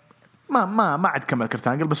 ما عاد كمل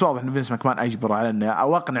كرتانجل، بس واضح إن فينس ماكمان أجبر على إنه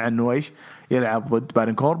أو أقنع إنه إيش يلعب ضد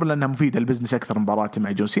بارين كوربن لأنها مفيدة للبزنس أكثر من مباراته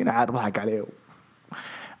مع جون سينا. عاد ضحك عليه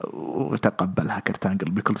وتقبلها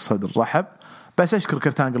كرتانجل بكل صدر رحب. بس أشكر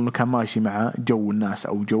كرتانجل إنه كان ماشي مع جو الناس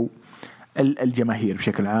أو جو الجماهير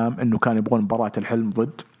بشكل عام، إنه كان يبغون مباراة الحلم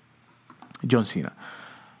ضد جون سينا.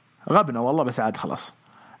 غبنا والله، بس عاد خلاص.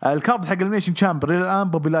 الكارد حق الميشن تشيمبر إلى الآن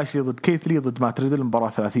بوبي لاشلي ضد كيث لي ضد مات ريدل، مباراة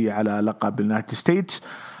ثلاثية على لقب اليونايتد ستيتس.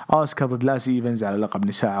 آسكا ضد لاس إيفنز على لقب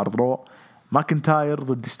نساء عرض رو. ماكنتاير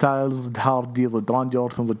ضد ستايلز ضد هاردي ضد راندي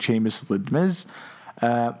أورتون ضد شيمس ضد ميز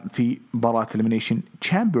في مباراة الميشن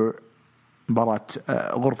تشيمبر، مباراة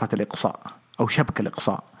غرفة الإقصاء أو شبكة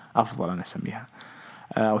الإقصاء أفضل أنا أسميها،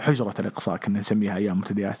 أو حجرة الإقصاء كنا نسميها أيام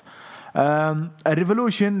منتديات.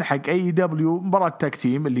 الريفولوشن حق أي دبليو، مباراة تاك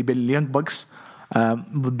تيم اللي بين اليانج باكس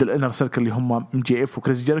ضد الانر سيركل اللي هم MJF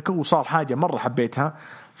وكريس جيريكو. وصار حاجة مرة حبيتها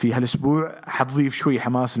في هالأسبوع، حتضيف شوي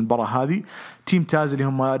حماس المباراة هذه. تيم تاز اللي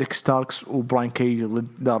هم ريك ستاركس وبراين كيج ضد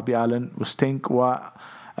داربي آلن وستينك،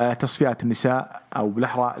 وتصفيات النساء أو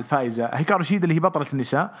بالأحرى الفائزة هيكارو شيدا اللي هي بطلة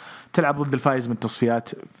النساء تلعب ضد الفائز من تصفيات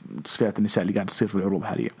النساء اللي قاعد تصير في العروض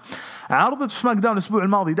حاليا. عرضت في سماك داون الأسبوع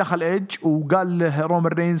الماضي، دخل إيدج وقال له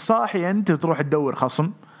رومان رينز صاحي أنت تروح تدور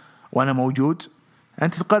خصم وأنا موجود،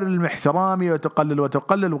 أنت تقلل من احترامي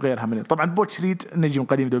وتقلل وغيرها من. طبعا بوتش ريد نجم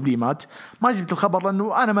قديم دبليو مات، ما جبت الخبر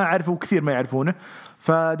لأنه أنا ما أعرفه وكثير ما يعرفونه،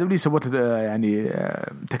 فدبليو سوت يعني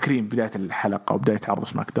تكريم بداية الحلقة وبداية عرض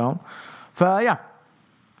سماك داون. فيا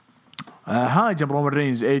هاجم رومان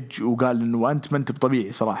رينز إيدج وقال إنه أنت ما أنت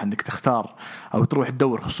بطبيعي صراحة إنك تختار أو تروح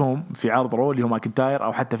تدور خصوم في عرض رو اللي هو ماكنتاير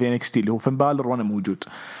أو حتى في NXT اللي هو فين بالر وأنا موجود.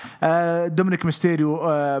 دومينيك ميستيريو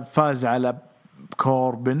فاز على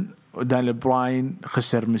كوربن، ودانيال براين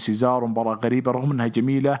خسر من سيزار، مباراة غريبة رغم أنها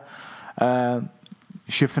جميلة.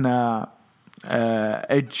 شفنا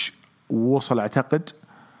إيدج وصل أعتقد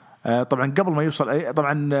طبعا قبل ما يوصل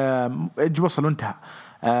طبعا إيدج وصل وانتهى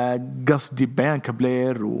قصدي بيانكا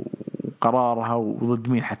بلير وقرارها وضد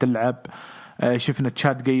مين حتلعب. شفنا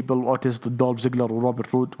تشاد جيبل وأوتيس ضد دولف زيجلر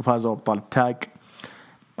وروبرت رود وفازوا بطال التاج.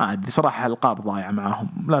 ما أدري صراحة القاب ضايعة معاهم،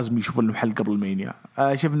 لازم يشوفوا لهم حل قبل المانيا.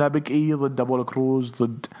 شفنا بيك إي ضد أبولو كروز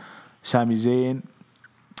ضد سامي زين،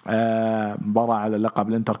 مباراة على لقب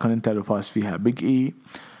الانتركوننتال وفاز فيها بيك إي.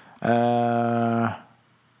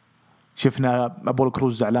 شفنا أبولو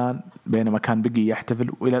كروز زعلان بينما كان بيك إي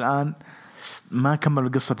يحتفل، وإلى الآن ما كملوا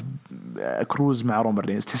قصة كروز مع رومان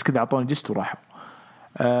رينز، تحس كذا أعطوني جست وراحوا.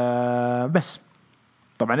 بس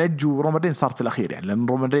طبعا إيدج ورومان رينز صارت في الأخير يعني، لأن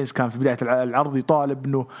رومان رينز كان في بداية العرض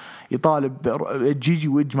يطالب جيجي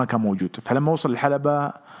وإيدج ما كان موجود، فلما وصل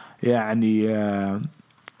الحلبة يعني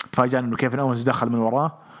تفاجأنا إنه كيفن أوينز دخل من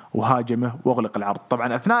وراه وهاجمه وأغلق العرض.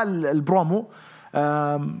 طبعا أثناء البرومو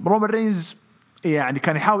رومان رينز يعني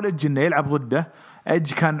كان يحاول إيدج إنه يلعب ضده.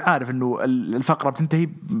 إيدج كان عارف إنه الفقرة بتنتهي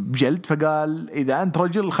بجلد، فقال إذا أنت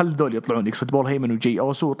رجل خل ذول يطلعون، يقصد بول هيمن وجي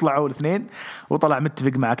أوسو، وطلعوا الاثنين وطلع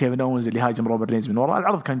متفق مع كيفن أوينز اللي هاجم رومان رينز من وراء.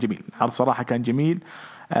 العرض كان جميل، العرض صراحة كان جميل،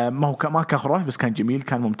 ما كان خراف بس كان جميل،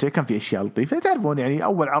 كان ممتع، كان في أشياء لطيفة. تعرفون يعني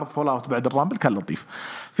أول عرض فول أوت بعد الرامبل كان لطيف.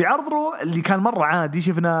 في عرض رو اللي كان مرة عادي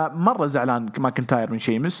شفنا مرة زعلان ماكنتاير من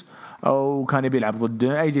شيمس وكان يبي يلعب ضد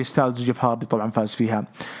اي جي ستايلز وجيف هاردي، طبعا فاز فيها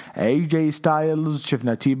اي جي ستايلز.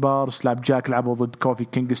 شفنا تيبار سلاب جاك لعبوا ضد كوفي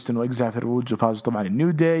كينغستون واكزافير وودز وفازوا طبعا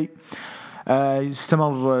النيو داي.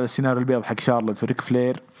 استمر سيناريو البيض حق شارلوت وريك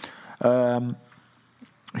فلير.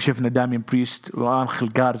 شفنا دامين بريست وانخل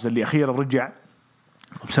جارز اللي اخيرا رجع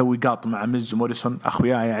مسوي قاط مع ميز وموريسون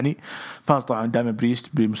اخوياه يعني، فاز طبعا دامين بريست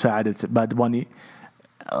بمساعدة باد بوني.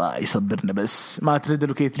 يصبرنا بس. ما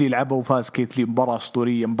تريدل وكيث لي لعبوا وفاز كيث لي مباراة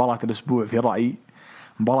أسطورية، مباراة الأسبوع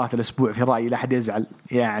في رأيي لا أحد يزعل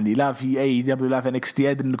يعني، لا في أي دبليو لا في NXT.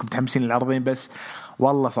 أدري أنكم متحمسين العرضين بس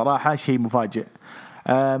والله صراحة شيء مفاجئ.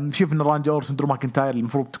 شفنا راندي أورتون درو ماكنتاير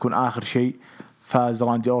المفروض تكون آخر شيء، فاز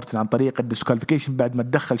راندي أورتون عن طريق الديسكواليفيكيشن بعد ما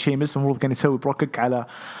تدخل شيء المفروض كان يسوي بروكيك على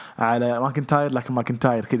ماكنتاير، لكن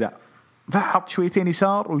ماكنتاير كذا فحط شويتين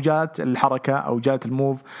يسار وجات الحركة أو جات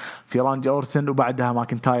الموف في راندي أورتون، وبعدها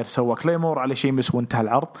ماكنتاير سوى كليمور على شيمس وانتهى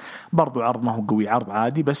العرض. برضو عرض ما هو قوي، عرض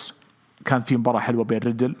عادي، بس كان في مباراة حلوة بين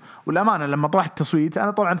ريدل. والأمانة لما طرحت التصويت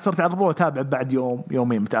أنا طبعا صرت عرضه أتابع بعد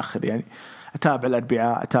يومين متأخر يعني، أتابع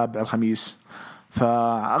الأربعاء أتابع الخميس،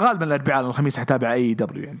 فغالبا الأربعاء والخميس أتابع أي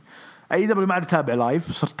دبليو يعني. أي دبليو ما عاد أتابع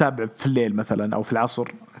لايف، صرت أتابع في الليل مثلا أو في العصر،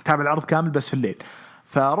 أتابع العرض كامل بس في الليل.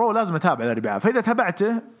 فرو لازم أتابع الأربعاء، فإذا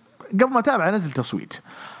تابعته قبل ما أتابع نزل تصويت.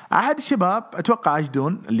 أحد الشباب أتوقع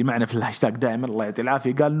عجدون اللي معنا في الهاشتاج دائما الله يعطيه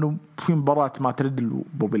العافية قال إنه في مباراة ما ترد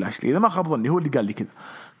وبوبي لاشلي، إذا ما خاب ظني هو اللي قال لي كذا،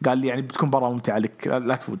 قال لي يعني بتكون مباراة ممتعة لك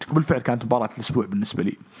لا تفوتك. بالفعل كانت مباراة الأسبوع بالنسبة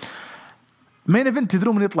لي. مين إيفنت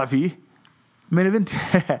تدرون من يطلع فيه؟ مين ايفنت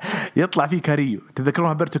يطلع فيه كاريو. تذكرون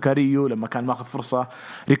هبرتو كاريو لما كان ماخذ فرصة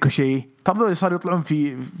ريكوشي؟ ترى ذول صاروا يطلعون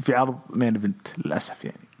في عرض مين ايفنت للأسف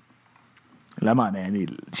يعني. الأمانة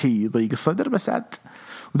يعني شيء يضيق الصدر. بس عاد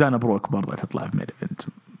ودانا بروك برضه تطلع في مين ايفنت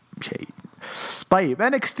شيء. طيب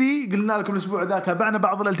NXT قلنا لكم الأسبوع ذا تابعنا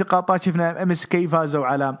بعض الالتقاطات. شفنا MSK فازوا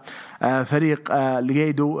على فريق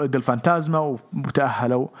ليجيدو دل فانتازما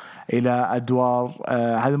وتأهلوا إلى أدوار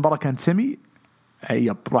هذه المباراة كانت سيمي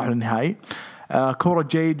راحوا للنهائي. كورا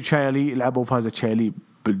جيد وشايلي لعبوا وفازت شايلي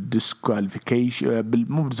بالديسكواليفيكيشن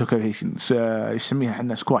مو بالديسكواليفيكيشن يسميها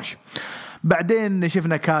احنا سكواش. بعدين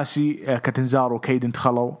شفنا كاسي كاتنزارو وكيدن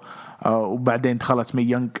دخلوا وبعدين دخلت مي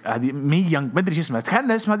يونغ. هذه مي يونغ ما ادري ايش اسمها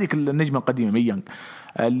كان اسم هذيك النجمه القديمه مي يونغ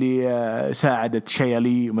اللي ساعدت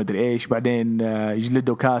شايلي وما ادري ايش. بعدين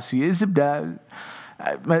جلدوا كاسي الزبده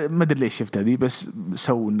ما ادري ليش شفت هذه بس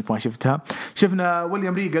سووا انك ما شفتها. شفنا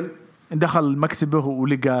ويليام ريجل دخل مكتبه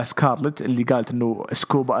ولقى سكارلت اللي قالت انه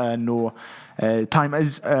سكوبا انه تايم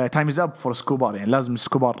از اب فور سكوبار يعني لازم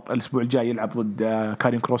سكوبار الاسبوع الجاي يلعب ضد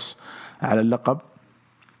كارين كروس على اللقب.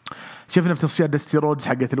 شفنا في تصفيات دستي رودز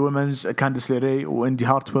حقت الومنز كانديس ليري واندي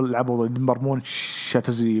هارتويل لعبوا ضد مرمون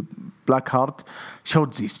شاتوزي بلاك هارت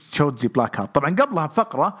شوتزي بلاك هارت. طبعا قبلها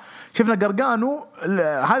بفقرة شفنا قرقانو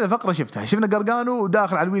هذا فقرة شفتها. شفنا قرقانو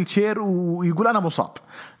داخل على الويل شير ويقول أنا مصاب.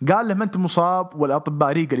 قال له ما أنت مصاب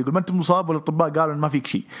والأطباء ريقل يقول ما أنت مصاب والأطباء قالوا ما فيك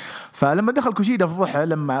شيء. فلما دخل كوشيدا فضحه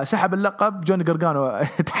لما سحب اللقب جوني قرقانو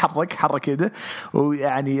حرك يده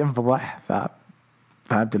ويعني انفضح.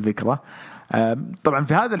 فهمت الفكرة. طبعا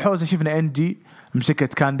في هذا الحوزة شفنا اندي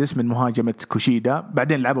مسكت كانديس من مهاجمة كوشيدا.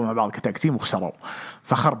 بعدين لعبوا مع بعض كتاكتيم وخسروا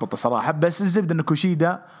فخربط صراحة. بس الزبدة ان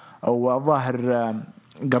كوشيدا او ظاهر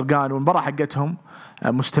قرقان والمباراة حقتهم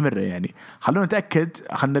مستمرة يعني. خلونا نتأكد.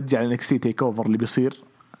 خلنا نرجع لنكستي تيك اوفر اللي بيصير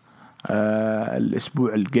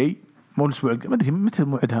الاسبوع الجاي مو الاسبوع الجاي ما ادري متى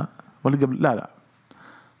موعدها ولا قبل لا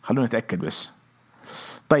خلونا نتأكد بس.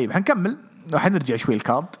 طيب حنكمل وحنرجع شوي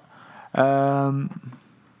الكارد.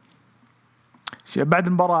 بعد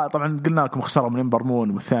المباراة طبعا قلنا لكم خسروا من برمون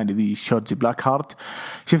والثاني ذي شوتزي بلاك هارت.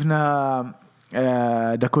 شفنا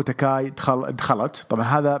داكوتا كاي دخلت. طبعا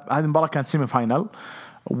هذه المباراة كانت سيمي فاينل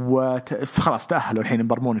وخلاص تأهلوا الحين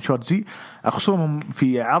برمون وشوتزي. خصومهم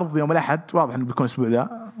في عرض يوم الأحد واضح إنه بيكون الأسبوع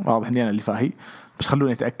ذا واضح إني أنا اللي فاهي بس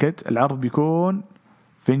خلوني أتأكد. العرض بيكون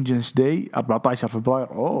فينجينز داي 14 فبراير.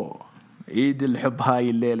 عيد الحب هاي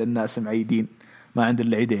الليلة الناس معيدين ما عند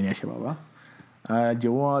إلا عيدين يا شباب.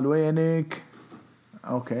 الجوال وينك؟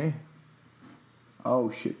 اوكي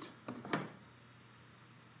شيت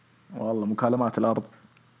والله مكالمات الارض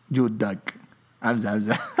جود داق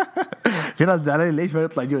عمزه في ناس زعلانين ليش ما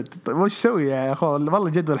يطلع جود. وش سوي يا اخو والله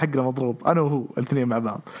جدول حقنا مضروب انا وهو الاثنين مع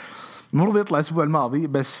بعض. المفروض يطلع الاسبوع الماضي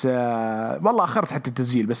بس والله اخرت حتى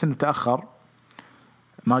التسجيل بس انه تاخر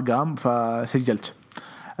ما قام فسجلت.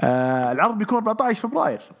 العرض بيكون 14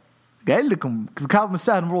 فبراير. قايل لكم كاظم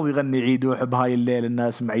الساهر المفروض يغني عيد وحب هاي الليل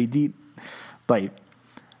الناس معيدين. طيب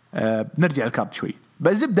بنرجع الكارد شوي.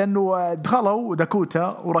 بس زبدة انه دخلوا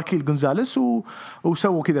داكوتا وراكيل غونزاليس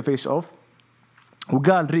وسووا كذا فيس اوف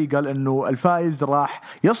وقال ريجل انه الفائز راح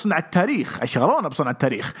يصنع التاريخ. اشغلونا بصنع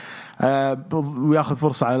التاريخ وياخذ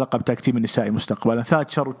فرصة على لقب تاكتيم النسائي مستقبلا.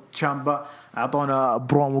 ثاتشر وتشيمبر اعطونا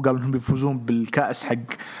بروم وقالوا انهم بيفوزون بالكأس حق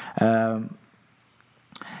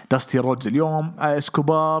داستي رودز اليوم.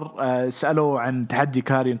 اسكوبار سألوا عن تحدي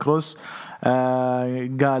كارين كروس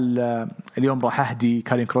قال اليوم راح أهدي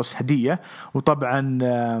كارين كروس هدية. وطبعا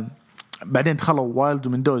بعدين دخلوا وايلد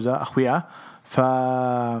ومندوزا أخويا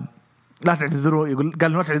لا تعتذروا.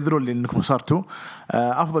 قالوا لا تعتذروا لأنكم صارتوا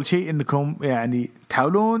أفضل شيء أنكم يعني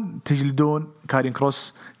تحاولون تجلدون كارين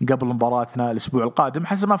كروس قبل مباراتنا الأسبوع القادم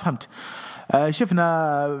حسب ما فهمت.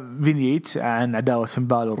 شفنا فينيت عن عداوة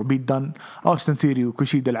فينبالور وبيت دان. أوستن ثيري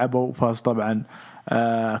وكوشيدا لعبوا وفاز طبعا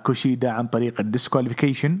كوشيدا عن طريق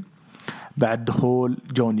الديسكواليفيكيشن بعد دخول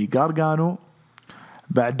جوني غارغانو.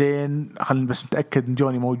 بعدين خلينا بس نتأكد ان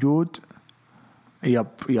جوني موجود.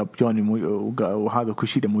 يب جوني وهذا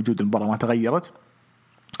كوشيدا موجود. المباراة ما تغيرت.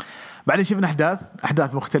 بعدين شفنا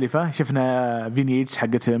أحداث مختلفة. شفنا فينيتس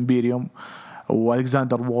حقت امبيريوم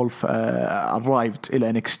والكساندر وولف arrived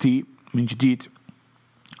إلى NXT من جديد.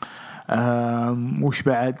 وش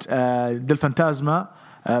بعد دل فانتازما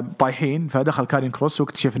طايحين فدخل كارين كروس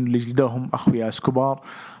واكتشف انه اللي جلدوهم اخويا اسكوبار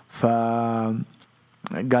فقال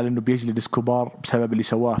انه بيجلد اسكوبار بسبب اللي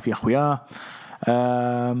سواه في اخوياه.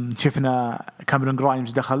 شفنا كاميرون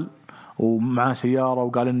جرايمز دخل ومعاه سيارة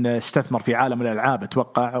وقال انه استثمر في عالم الالعاب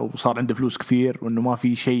اتوقع وصار عنده فلوس كثير وانه ما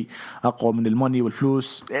في شيء اقوى من الموني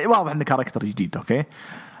والفلوس. واضح انه كاركتر جديد. اوكي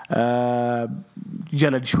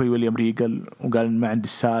جلد شوي ويليام ريجل وقال ما عندي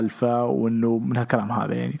السالفة وإنه من هالكلام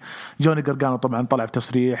هذا. يعني جوني غارغانو طبعا طلع في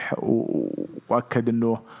تصريح وأكد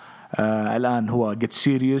إنه الآن هو get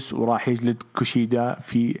serious وراح يجلد كوشيدا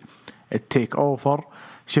في التيك أوفر.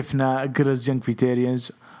 شفنا جريز يانج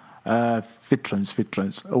فيتيريانز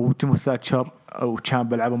فيترنز وتيمو ثاتشر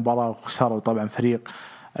وتشامبر لعبوا مباراة وخسروا طبعا فريق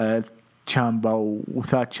تشامبر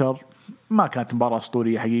وثاتشر. ما كانت مباراة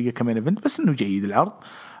أسطورية حقيقة كمان إيفنت بس إنه جيد العرض.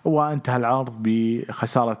 وانتهى العرض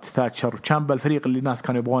بخسارة ثاتشر وتشامبر الفريق اللي الناس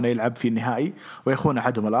كانوا يبغونه يلعب في النهائي ويخون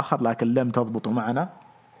أحدهم الآخر لكن لم تضبطوا معنا.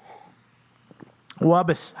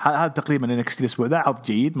 وبس هذا تقريبا NXT الأسبوع ده عرض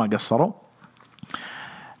جيد ما قصروا.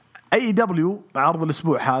 AEW عرض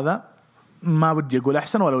الأسبوع هذا ما بدي أقول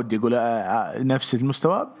أحسن ولا بدي أقول نفس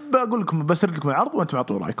المستوى. بقول لكم بسرد لكم العرض وأنتم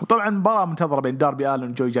أعطوا رأيكم. طبعا مباراة منتظرة بين داربي آلن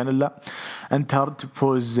وجوي جانيلا. انتهت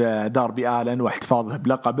بفوز داربي آلن واحتفاظه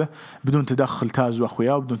بلقبه بدون تدخل تاز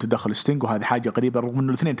وأخوياه وبدون تدخل ستينج وهذه حاجة قريبة رغم أنه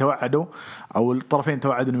الاثنين توعدوا أو الطرفين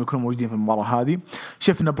توعدوا أنهم يكونوا موجودين في المباراة هذه.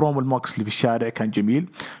 شفنا برومو الموكس اللي في الشارع كان جميل.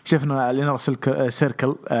 شفنا الانر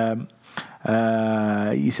سيركل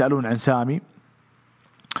يسألون عن سامي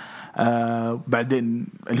بعدين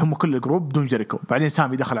اللي هم كل الجروب بدون جيريكو. بعدين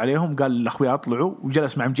سامي دخل عليهم قال الأخويا اطلعوا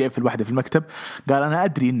وجلس مع MJF الوحدة في المكتب. قال أنا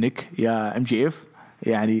أدري إنك يا MJF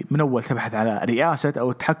يعني من أول تبحث على رئاسة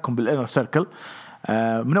أو التحكم بالإنر سيركل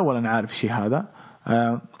من أول أنا عارف الشيء هذا.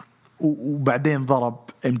 وبعدين ضرب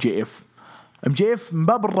MJF من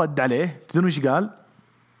باب الرد عليه. تدرون إيش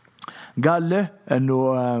قال له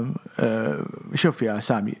أنه شوف يا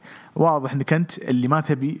سامي واضح أنك أنت اللي ما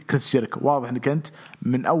تبي كريس جيريكو. واضح أنك أنت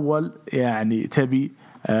من أول يعني تبي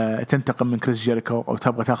تنتقم من كريس جيريكو أو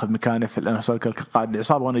تبغى تأخذ مكانه في الانر سيركل كقائد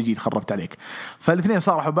العصابة وأنا جيت خربت عليك. فالاثنين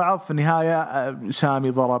صارحوا بعض. في النهاية سامي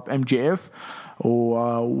ضرب MJF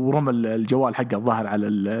ورمى الجوال حقه الظاهر على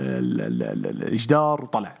الجدار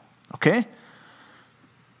وطلع. أوكي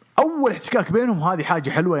أول احتكاك بينهم هذه حاجة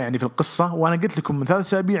حلوة يعني في القصة. وأنا قلت لكم من 3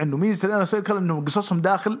 أسابيع إنه ميزة الانر سيركل إنه قصصهم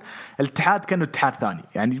داخل الاتحاد كانوا اتحاد ثاني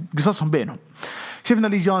يعني قصصهم بينهم. شفنا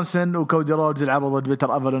لي جونسون وكودي رودز لعبوا ضد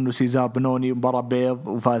بيتر أفرن وسيزار بنوني مباراة بيض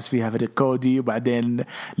وفاز فيها فريق كودي. وبعدين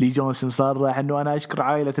لي جونسون صرح إنه أنا أشكر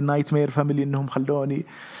عائلة النايت مير فاميلي إنهم خلوني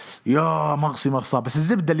يا مغصى. بس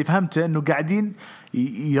الزبدة اللي فهمته إنه قاعدين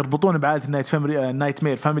يربطون بعائلة النايت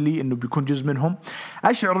مير فاميلي إنه بيكون جزء منهم.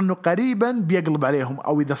 أشعر إنه قريبا بيقلب عليهم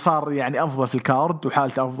أو إذا صار يعني أفضل في الكارد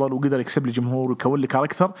وحالته أفضل وقدر يكسب الجمهور ويكون لي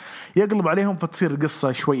كاركتر يقلب عليهم فتصير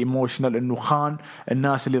القصة شوي ايموشنال إنه خان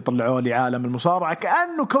الناس اللي طلعوه لعالم المصارعة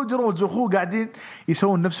كأنه كودي رودز وأخوه قاعدين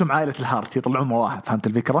يسوون نفسهم عائلة الهارت يطلعون مواهب. فهمت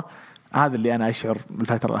الفكرة؟ هذا اللي أنا أشعر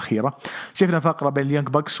بالفترة الأخيرة. شفنا فقرة بين اليانج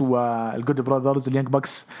باكس والجود براذرز. اليانج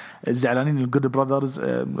باكس زعلانين الجود براذرز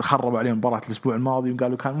خربوا عليهم مباراة الأسبوع الماضي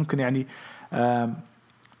وقالوا كان ممكن يعني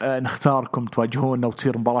نختاركم تواجهونا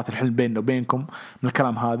وتصير مباراة الحلم بيننا وبينكم. من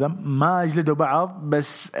الكلام هذا ما جلدوا بعض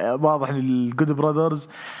بس واضح ان الجود براذرز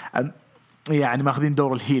يعني ماخذين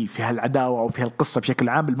دور الهيل في هالعداوة أو في هالقصة بشكل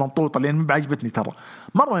عام الممطوطة اللي ما بعجبتني ترى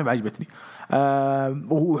مرة ما بعجبتني.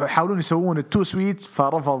 وحاولون يسوون التو سويت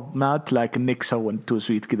فرفض مات لكن نيك سوى التو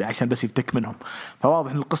سويت كذا عشان بس يفتك منهم.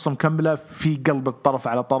 فواضح ان القصة مكملة في قلب الطرف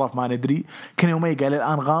على طرف ما ندري. كان أوميجا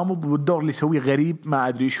الآن غامض والدور اللي يسويه غريب ما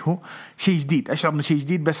أدري إيش هو. شيء جديد أشعر إنه شيء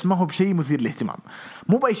جديد بس ما هو بشيء مثير للاهتمام.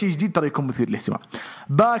 مو بأي شيء جديد ترى يكون مثير للاهتمام.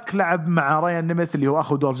 باك لعب مع رايان نيمث اللي هو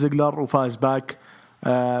أخو دولف زيجلر وفاز باك.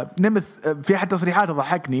 نمث في أحد تصريحاته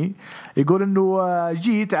ضحكني يقول إنه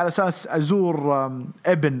جيت على أساس أزور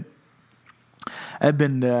ابن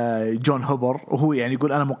جون هوبر وهو يعني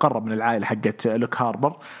يقول أنا مقرب من العائلة حقت لوك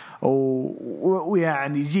هاربر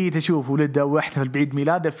ويعني جيت أشوف ولده واحتفل بعيد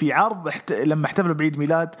ميلاده في عرض لما احتفلوا بعيد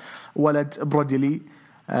ميلاد ولد بروديلي.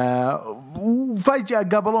 وفجأة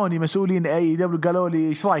قابلوني مسؤولين AEW قالوا لي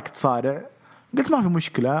إيش رأيك تصارع؟ قلت ما في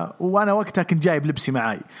مشكلة وأنا وقتها كنت جايب لبسي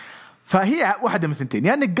معاي. فهي واحدة من ثنتين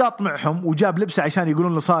يعني قاط معهم وجاب لبسه عشان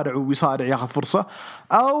يقولون له صارع ويصارع ياخذ فرصة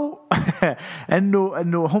أو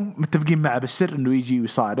إنه هم متفقين معه بالسر إنه يجي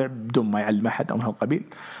ويصارع بدون ما يعلم أحد أو من هالقبيل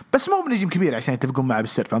بس ما هو بنجم كبير عشان يتفقون معه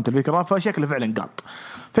بالسر. فهمت الفكرة؟ فشكله فعلا قاط.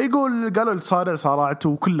 فيقول قالوا له صارعت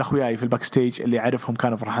وكل أخوياي في الباك ستيج اللي عرفهم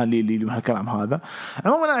كانوا فرحان لي من هالكلام هذا.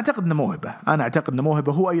 عموما أنا أعتقد إنه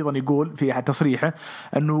موهبة. هو أيضا يقول في أحد تصريحه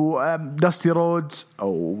إنه داستي رودز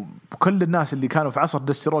أو كل الناس اللي كانوا في عصر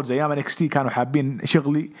داستي رودز أيام NXT كانوا حابين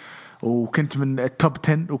شغلي وكنت من التوب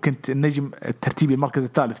 10 وكنت النجم الترتيبي المركز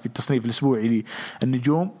الثالث في التصنيف الأسبوعي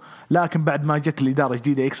للنجوم. لكن بعد ما جت الإدارة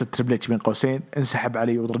جديدة يقصد تريبل اتش بين قوسين انسحب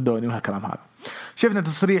علي وردوني وهالكلام هذا. شفنا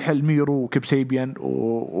تصريح الميرو وكيب سيبيان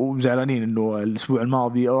وزعلانين انه الاسبوع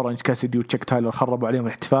الماضي اورنج كاسيدي وتشيك تايلر خربوا عليهم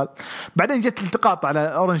الاحتفال. بعدين جت التقاط على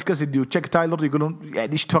اورنج كاسيدي وتشيك تايلر يقولون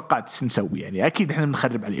يعني ايش توقعت نسوي يعني اكيد احنا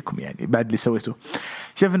بنخرب عليكم يعني بعد اللي سويته.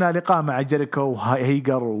 شفنا لقاء مع جيريكو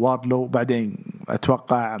وهيجر وواردلو بعدين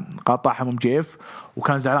اتوقع قاطعهم ام جي اف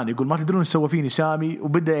وكان زعلان يقول ما تدرون سوى فيني سامي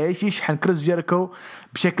وبدا ايش يشحن كريس جيريكو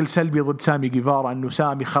بشكل سلبي ضد سامي جيفارا انه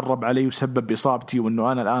سامي خرب علي وسبب اصابتي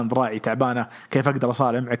وانه انا الان ذراعي تعبانه كيف اقدر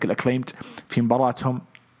اصارع معك الاكليمت في مباراتهم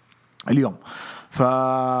اليوم.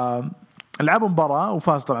 لعبوا مباراة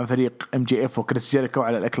وفاز طبعا فريق ام جي اف وكريس جيريكو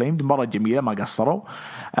على الاكليمت مباراة جميلة ما قصروا.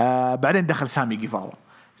 بعدين دخل سامي جيفارا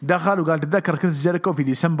دخل وقال تتذكر كريس جيريكو في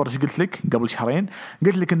ديسمبر ايش قلت لك قبل شهرين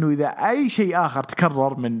قلت لك انه اذا اي شيء اخر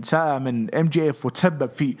تكرر من ام جي اف وتسبب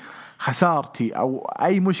في خسارتي او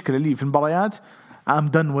اي مشكلة لي في المباريات I'm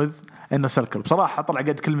done with إنه سيركل. بصراحة طلع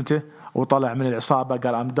قد كلمته وطلع من العصابة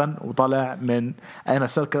قال I'm done وطلع من أنا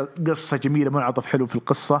سيركل. قصة جميلة منعطف حلو في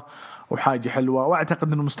القصة وحاجة حلوة وأعتقد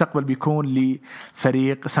إنه المستقبل بيكون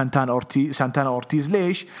لفريق سانتانا أورتيز.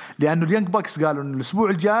 ليش؟ لأنه اليانج باكس قالوا إنه الأسبوع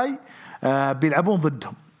الجاي بيلعبون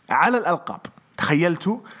ضدهم على الألقاب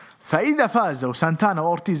تخيلتوا. فإذا فازوا سانتانا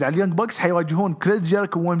وأورتيز على اليانج باكس حيواجهون كريس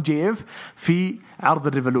جيريكو وام جي اف في عرض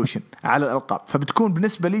الريفولوشن على الألقاب. فبتكون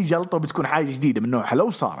بالنسبة لي جلطة وبتكون حاجة جديدة من نوعها لو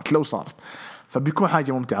صارت فبيكون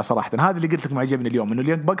حاجة ممتعة صراحة. هذا اللي قلت لك معجبني اليوم إنه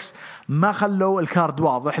اليانج باكس ما خلوا الكارد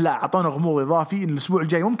واضح لا أعطونا غموض إضافي إن الأسبوع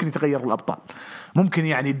الجاي ممكن يتغيروا الأبطال ممكن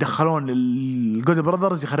يعني يدخلون الجود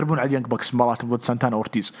براذرز يخربون على اليانج باكس مباراة ضد سانتانا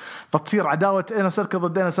أورتيز فتصير عداوة انا سيركل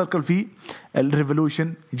ضد انا سيركل في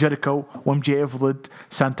الريفولوشن جيريكو وام جي اف ضد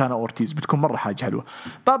سانتانا أورتيز بتكون مرة حاجة حلوة.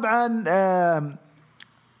 طبعا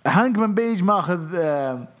هانجمان بيج ماخذ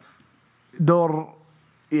دور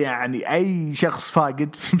يعني أي شخص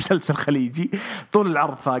فاقد في مسلسل خليجي طول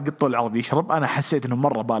العرض فاقد طول العرض يشرب. أنا حسيت إنه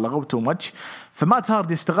مرة بالغوا تو ماتش فمات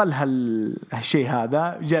هاردي استغل هالشيء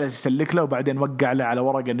هذا جلس يسلك له وبعدين وقع له على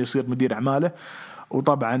ورقة إنه يصير مدير أعماله.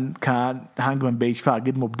 وطبعا كان هانجمان بيج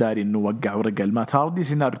فاقد مو بداري إنه وقع ورقة المات هاردي.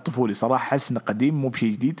 سيناريو الطفولي صراحة حسنا قديم مو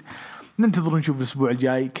بشيء جديد. ننتظر نشوف الأسبوع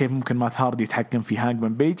الجاي كيف ممكن مات هاردي يتحكم في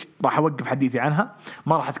هانجمان بيج. راح أوقف حديثي عنها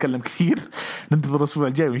ما راح أتكلم كثير. ننتظر الأسبوع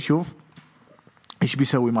الجاي ونشوف إيش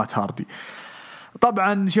بيسوي مات هاردي.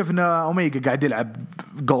 طبعا شفنا أوميجا قاعد يلعب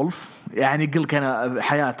جولف يعني قلت أنا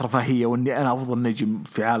حياة رفاهية وإني أنا أفضل نجم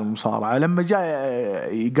في عالم المصارعة. لما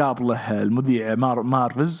جاء يقابله المذيع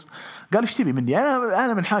مارفز قال إيش تبي مني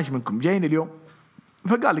أنا منحاش منكم جايين اليوم.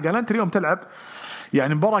 فقال أنت اليوم تلعب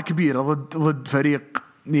يعني مباراة كبيرة ضد فريق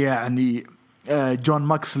يعني جون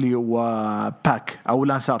ماكسلي وباك أو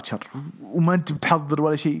لانس آرشر وما أنت بتحضر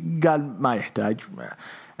ولا شيء. قال ما يحتاج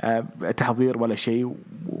تحضير ولا شيء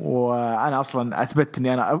وأنا أصلا أثبت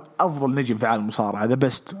أني أنا أفضل نجم في عالم المصارعة ذا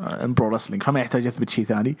بيست إن برو رسلينج فما يحتاج أثبت شيء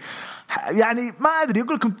ثاني. يعني ما أدري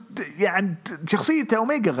يقول لكم يعني شخصية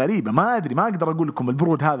أوميجا غريبة ما أدري ما أقدر أقول لكم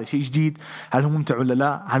البرود هذا شيء جديد هل هو ممتع ولا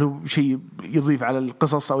لا هل هو شيء يضيف على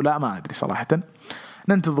القصص أو لا ما أدري صراحة.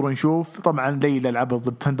 ننتظر ونشوف. طبعا ليلى لعبوا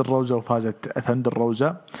ضد ثندر روزا وفازت ثندر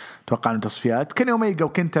روزا توقعنا تصفيات. كيني أوميجا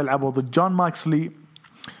وكنتا لعبوا ضد جون ماكسلي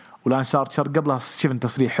ولانس آرشر. قبلها شفنا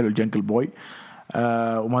تصريح حلو الجنجل بوي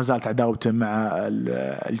وما زالت عداوته مع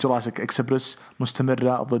الجراسيك اكسبرس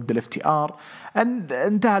مستمرة ضد الاف تي ار.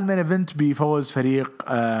 انتهى المين ايفنت بفوز فريق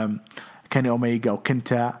كيني أوميجا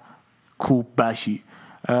وكنتا كوباشي.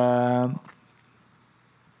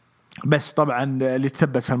 بس طبعا اللي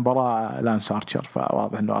تثبت في المباراة لانس آرشر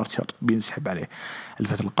فواضح انه آرشر بينسحب عليه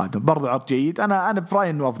الفترة القادمة. برضو عرض جيد انا برأيي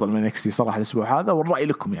انه افضل من اكستي صراحة الاسبوع هذا والرأي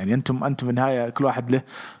لكم يعني انتم في النهاية كل واحد له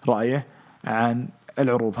رأيه عن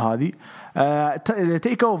العروض هذه.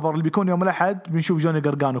 تيك اوفر اللي بيكون يوم الاحد بنشوف جوني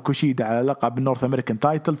غارغانو كوشيدا على لقب النورث امريكان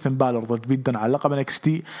تايتل فين بالر ضد بيدن على لقب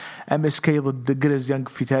انكستي ام اس كي ضد جريز يانج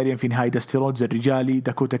في تاريخ في نهاية داستي رودز الرجالي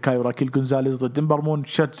داكوتا كاي وراكيل جونزاليز ضد امبرمون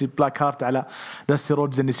شاتسي بلاك هارت على داستي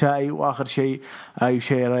رودز النسائي واخر شيء ايو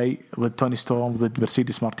شيري ضد توني ستورم ضد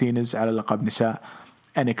مرسيدس مارتينيز على لقب نساء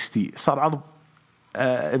انكستي. صار عرض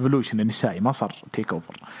ايفولوشن النسائي ما صار تيك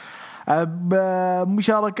اوفر.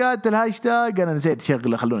 بمشاركات الهاشتاج أنا نسيت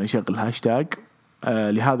شغله خلونا نشغل الهاشتاج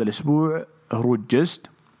لهذا الأسبوع هروج جست.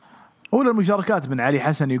 أول المشاركات من علي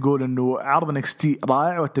حسن يقول إنه عرض نكستي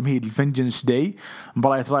رائع والتمهيد لفينجينز داي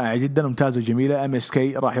مباراة رائعة جدا ممتازة وجميلة. ام اس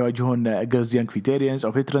كي راح يواجهون جريز يانج في تيريانز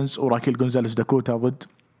أو فيترنز وراكيل جونزاليس داكوتا ضد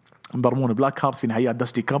برمون بلاك هارت في نهائيات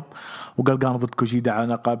داستي كاب، وقلقان ضد كوشيدا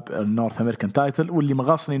على لقب النورث أمريكان تايتل. واللي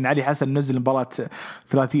مغصني إن علي حسن نزل مباراة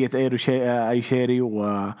ثلاثية أي شيري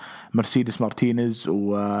ومرسيدس مارتينيز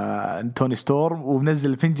وتوني ستورم،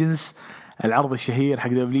 ومنزل فينجينز العرض الشهير حق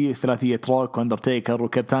دبليو ثلاثية روك واندرتيكر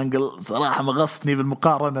وكيرتانجل. صراحة مغصني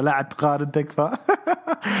بالمقارنة، لا تقارن تكفى.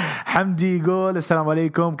 حمدي يقول السلام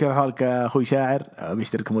عليكم، كيف حالك أخوي شاعر؟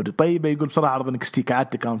 بيشترك مودي طيبة. يقول بصراحة عرض نكستي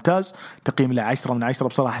كعادته كان ممتاز، تقييم له 10 من 10.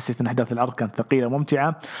 بصراحة حسيت أن أحداث العرض كانت ثقيلة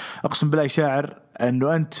وممتعة. أقسم بالله شاعر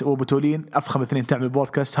أنه أنت وبتولين أفخم اثنين تعمل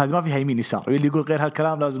بودكاست، هذه ما فيها يمين يسار، واللي يقول غير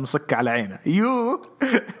هالكلام لازم نصك على عينه.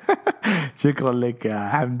 شكرا لك يا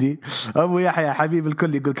حمدي. أبو يحيى حبيب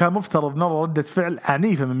الكل يقول كان مفترض نرى ردة فعل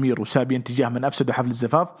عنيفة من ميرو سابيا تجاه من أفسد حفل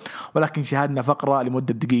الزفاف، ولكن شاهدنا فقرة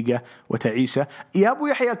لمدة دقيقة وتعيسة. يا أبو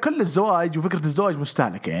يحيى كل الزواج وفكرة الزواج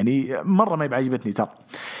مستهلكة يعني، مرة ما يعجبتني ترى.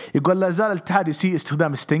 يقول لا زال الاتحاد يسيء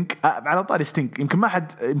استخدام ستينك. على طاري ستينك، يمكن ما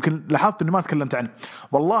حد يمكن لاحظت إني ما تكلمت عنه،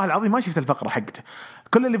 والله العظيم ما شفت الفقرة حقته.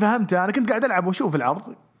 كل اللي فهمته أنا كنت قاعد ألعب وأشوف العرض،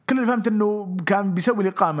 كل اللي فهمت إنه كان بيسوي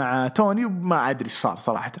لقاء مع توني وما أدري إيش صار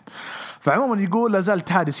صراحة. فعموما يقول لا زال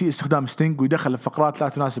الاتحاد يسيء استخدام ستينج ويدخل الفقرات لا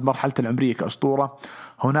تناسب مرحلته العمرية كأسطورة.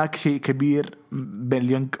 هناك شيء كبير بين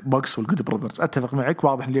اليونج بوكس والجود براذرز. أتفق معك،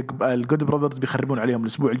 واضح إن الجود براذرز بيخربون عليهم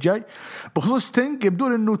الأسبوع الجاي. بخصوص ستينج يبدو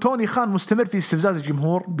إنه توني خان مستمر في استفزاز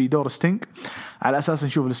الجمهور بدور ستينج، على أساس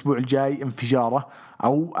نشوف الأسبوع الجاي انفجاره،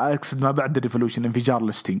 أو أقصد ما بعد الريفولوشن انفجار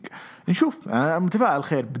لستينج. نشوف، أنا متفائل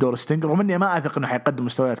خير بدور ستينج، رغم إني ما أثق إنه حيقدم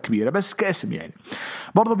مستويات كبيرة بس كاسم يعني.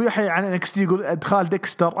 برضو بيحيى عن نكستي يقول إدخال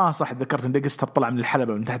ديكستر، صح ذكرت إن ديكستر طلع من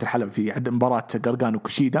الحلبة من تحت الحلبة في عند مباراة قرقان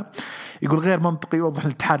وكوشيدا. يقول غير منطقي، يوضح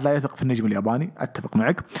الاتحاد لا يثق في النجم الياباني. أتفق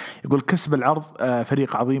معك. يقول كسب العرض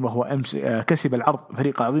فريق عظيم وهو كسب العرض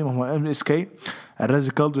فريق عظيم وهو MSK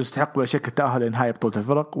الريزيكلز، ويستحق بلا شك التأهل لنهاية بطولة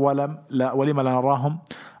الفرق، ولما لا نراهم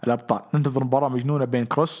الأبطال. ننتظر مباراة مجنونة بين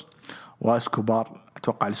كروس واسكوبار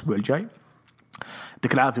أتوقع الأسبوع الجاي.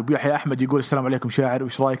 يعطيك العافية. أبو يحيى أحمد يقول السلام عليكم شاعر،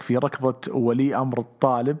 وإيش رأيك في ركضة ولي أمر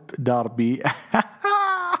الطالب داربي؟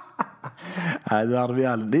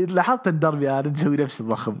 داربي آلن، لاحظت أن داربي آلن تسوي نفس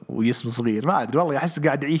الضخم وجسم صغير، ما أدري والله أحس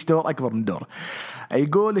قاعد يعيش دور أكبر من دوره.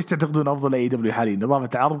 يقول إيش تعتقدون أفضل AEW حاليا،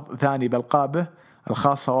 إضافة عرض ثاني بألقابه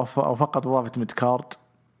الخاصة أو فقط إضافة ميدكارد؟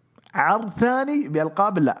 عرض ثاني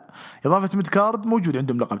بألقاب لا، إضافة ميدكارد موجود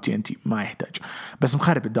عندهم لقب TNT ما يحتاج، بس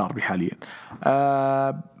مخرب الداربي حاليا.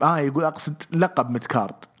 يقول أقصد لقب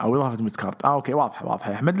ميدكارد أو إضافة ميدكارد. أوكي واضح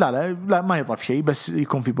يا أحمد. لا ما يضاف شيء، بس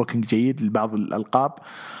يكون في بوكينج جيد لبعض الألقاب.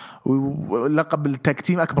 ولقب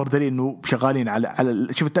التاكتيم أكبر دليل إنه شغالين على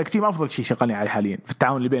شوف التاكتيم أفضل شيء شغالين عليه حاليا في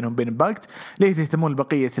التعاون اللي بينهم بين امباكت. ليه تهتمون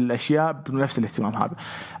بقية الأشياء بنفس الاهتمام هذا؟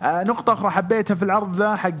 نقطة أخرى حبيتها في العرض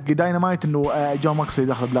ذا حق داينامايت إنه جون ماكسلي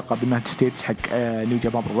دخل بلقب اليونايتد ستيتس حق نيو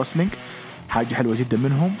جابان برو رسلينج، حاجة حلوة جدا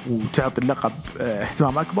منهم وتعطي اللقب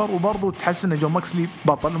اهتمام أكبر، وبرضو تحسن جون ماكسلي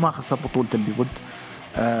بطل وما خسر بطولة اللي ضد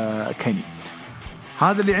كيني.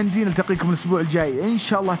 هذا اللي عندي، نلتقيكم الأسبوع الجاي إن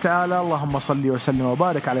شاء الله تعالى. اللهم صل وسلم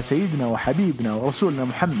وبارك على سيدنا وحبيبنا ورسولنا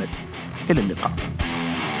محمد. إلى اللقاء.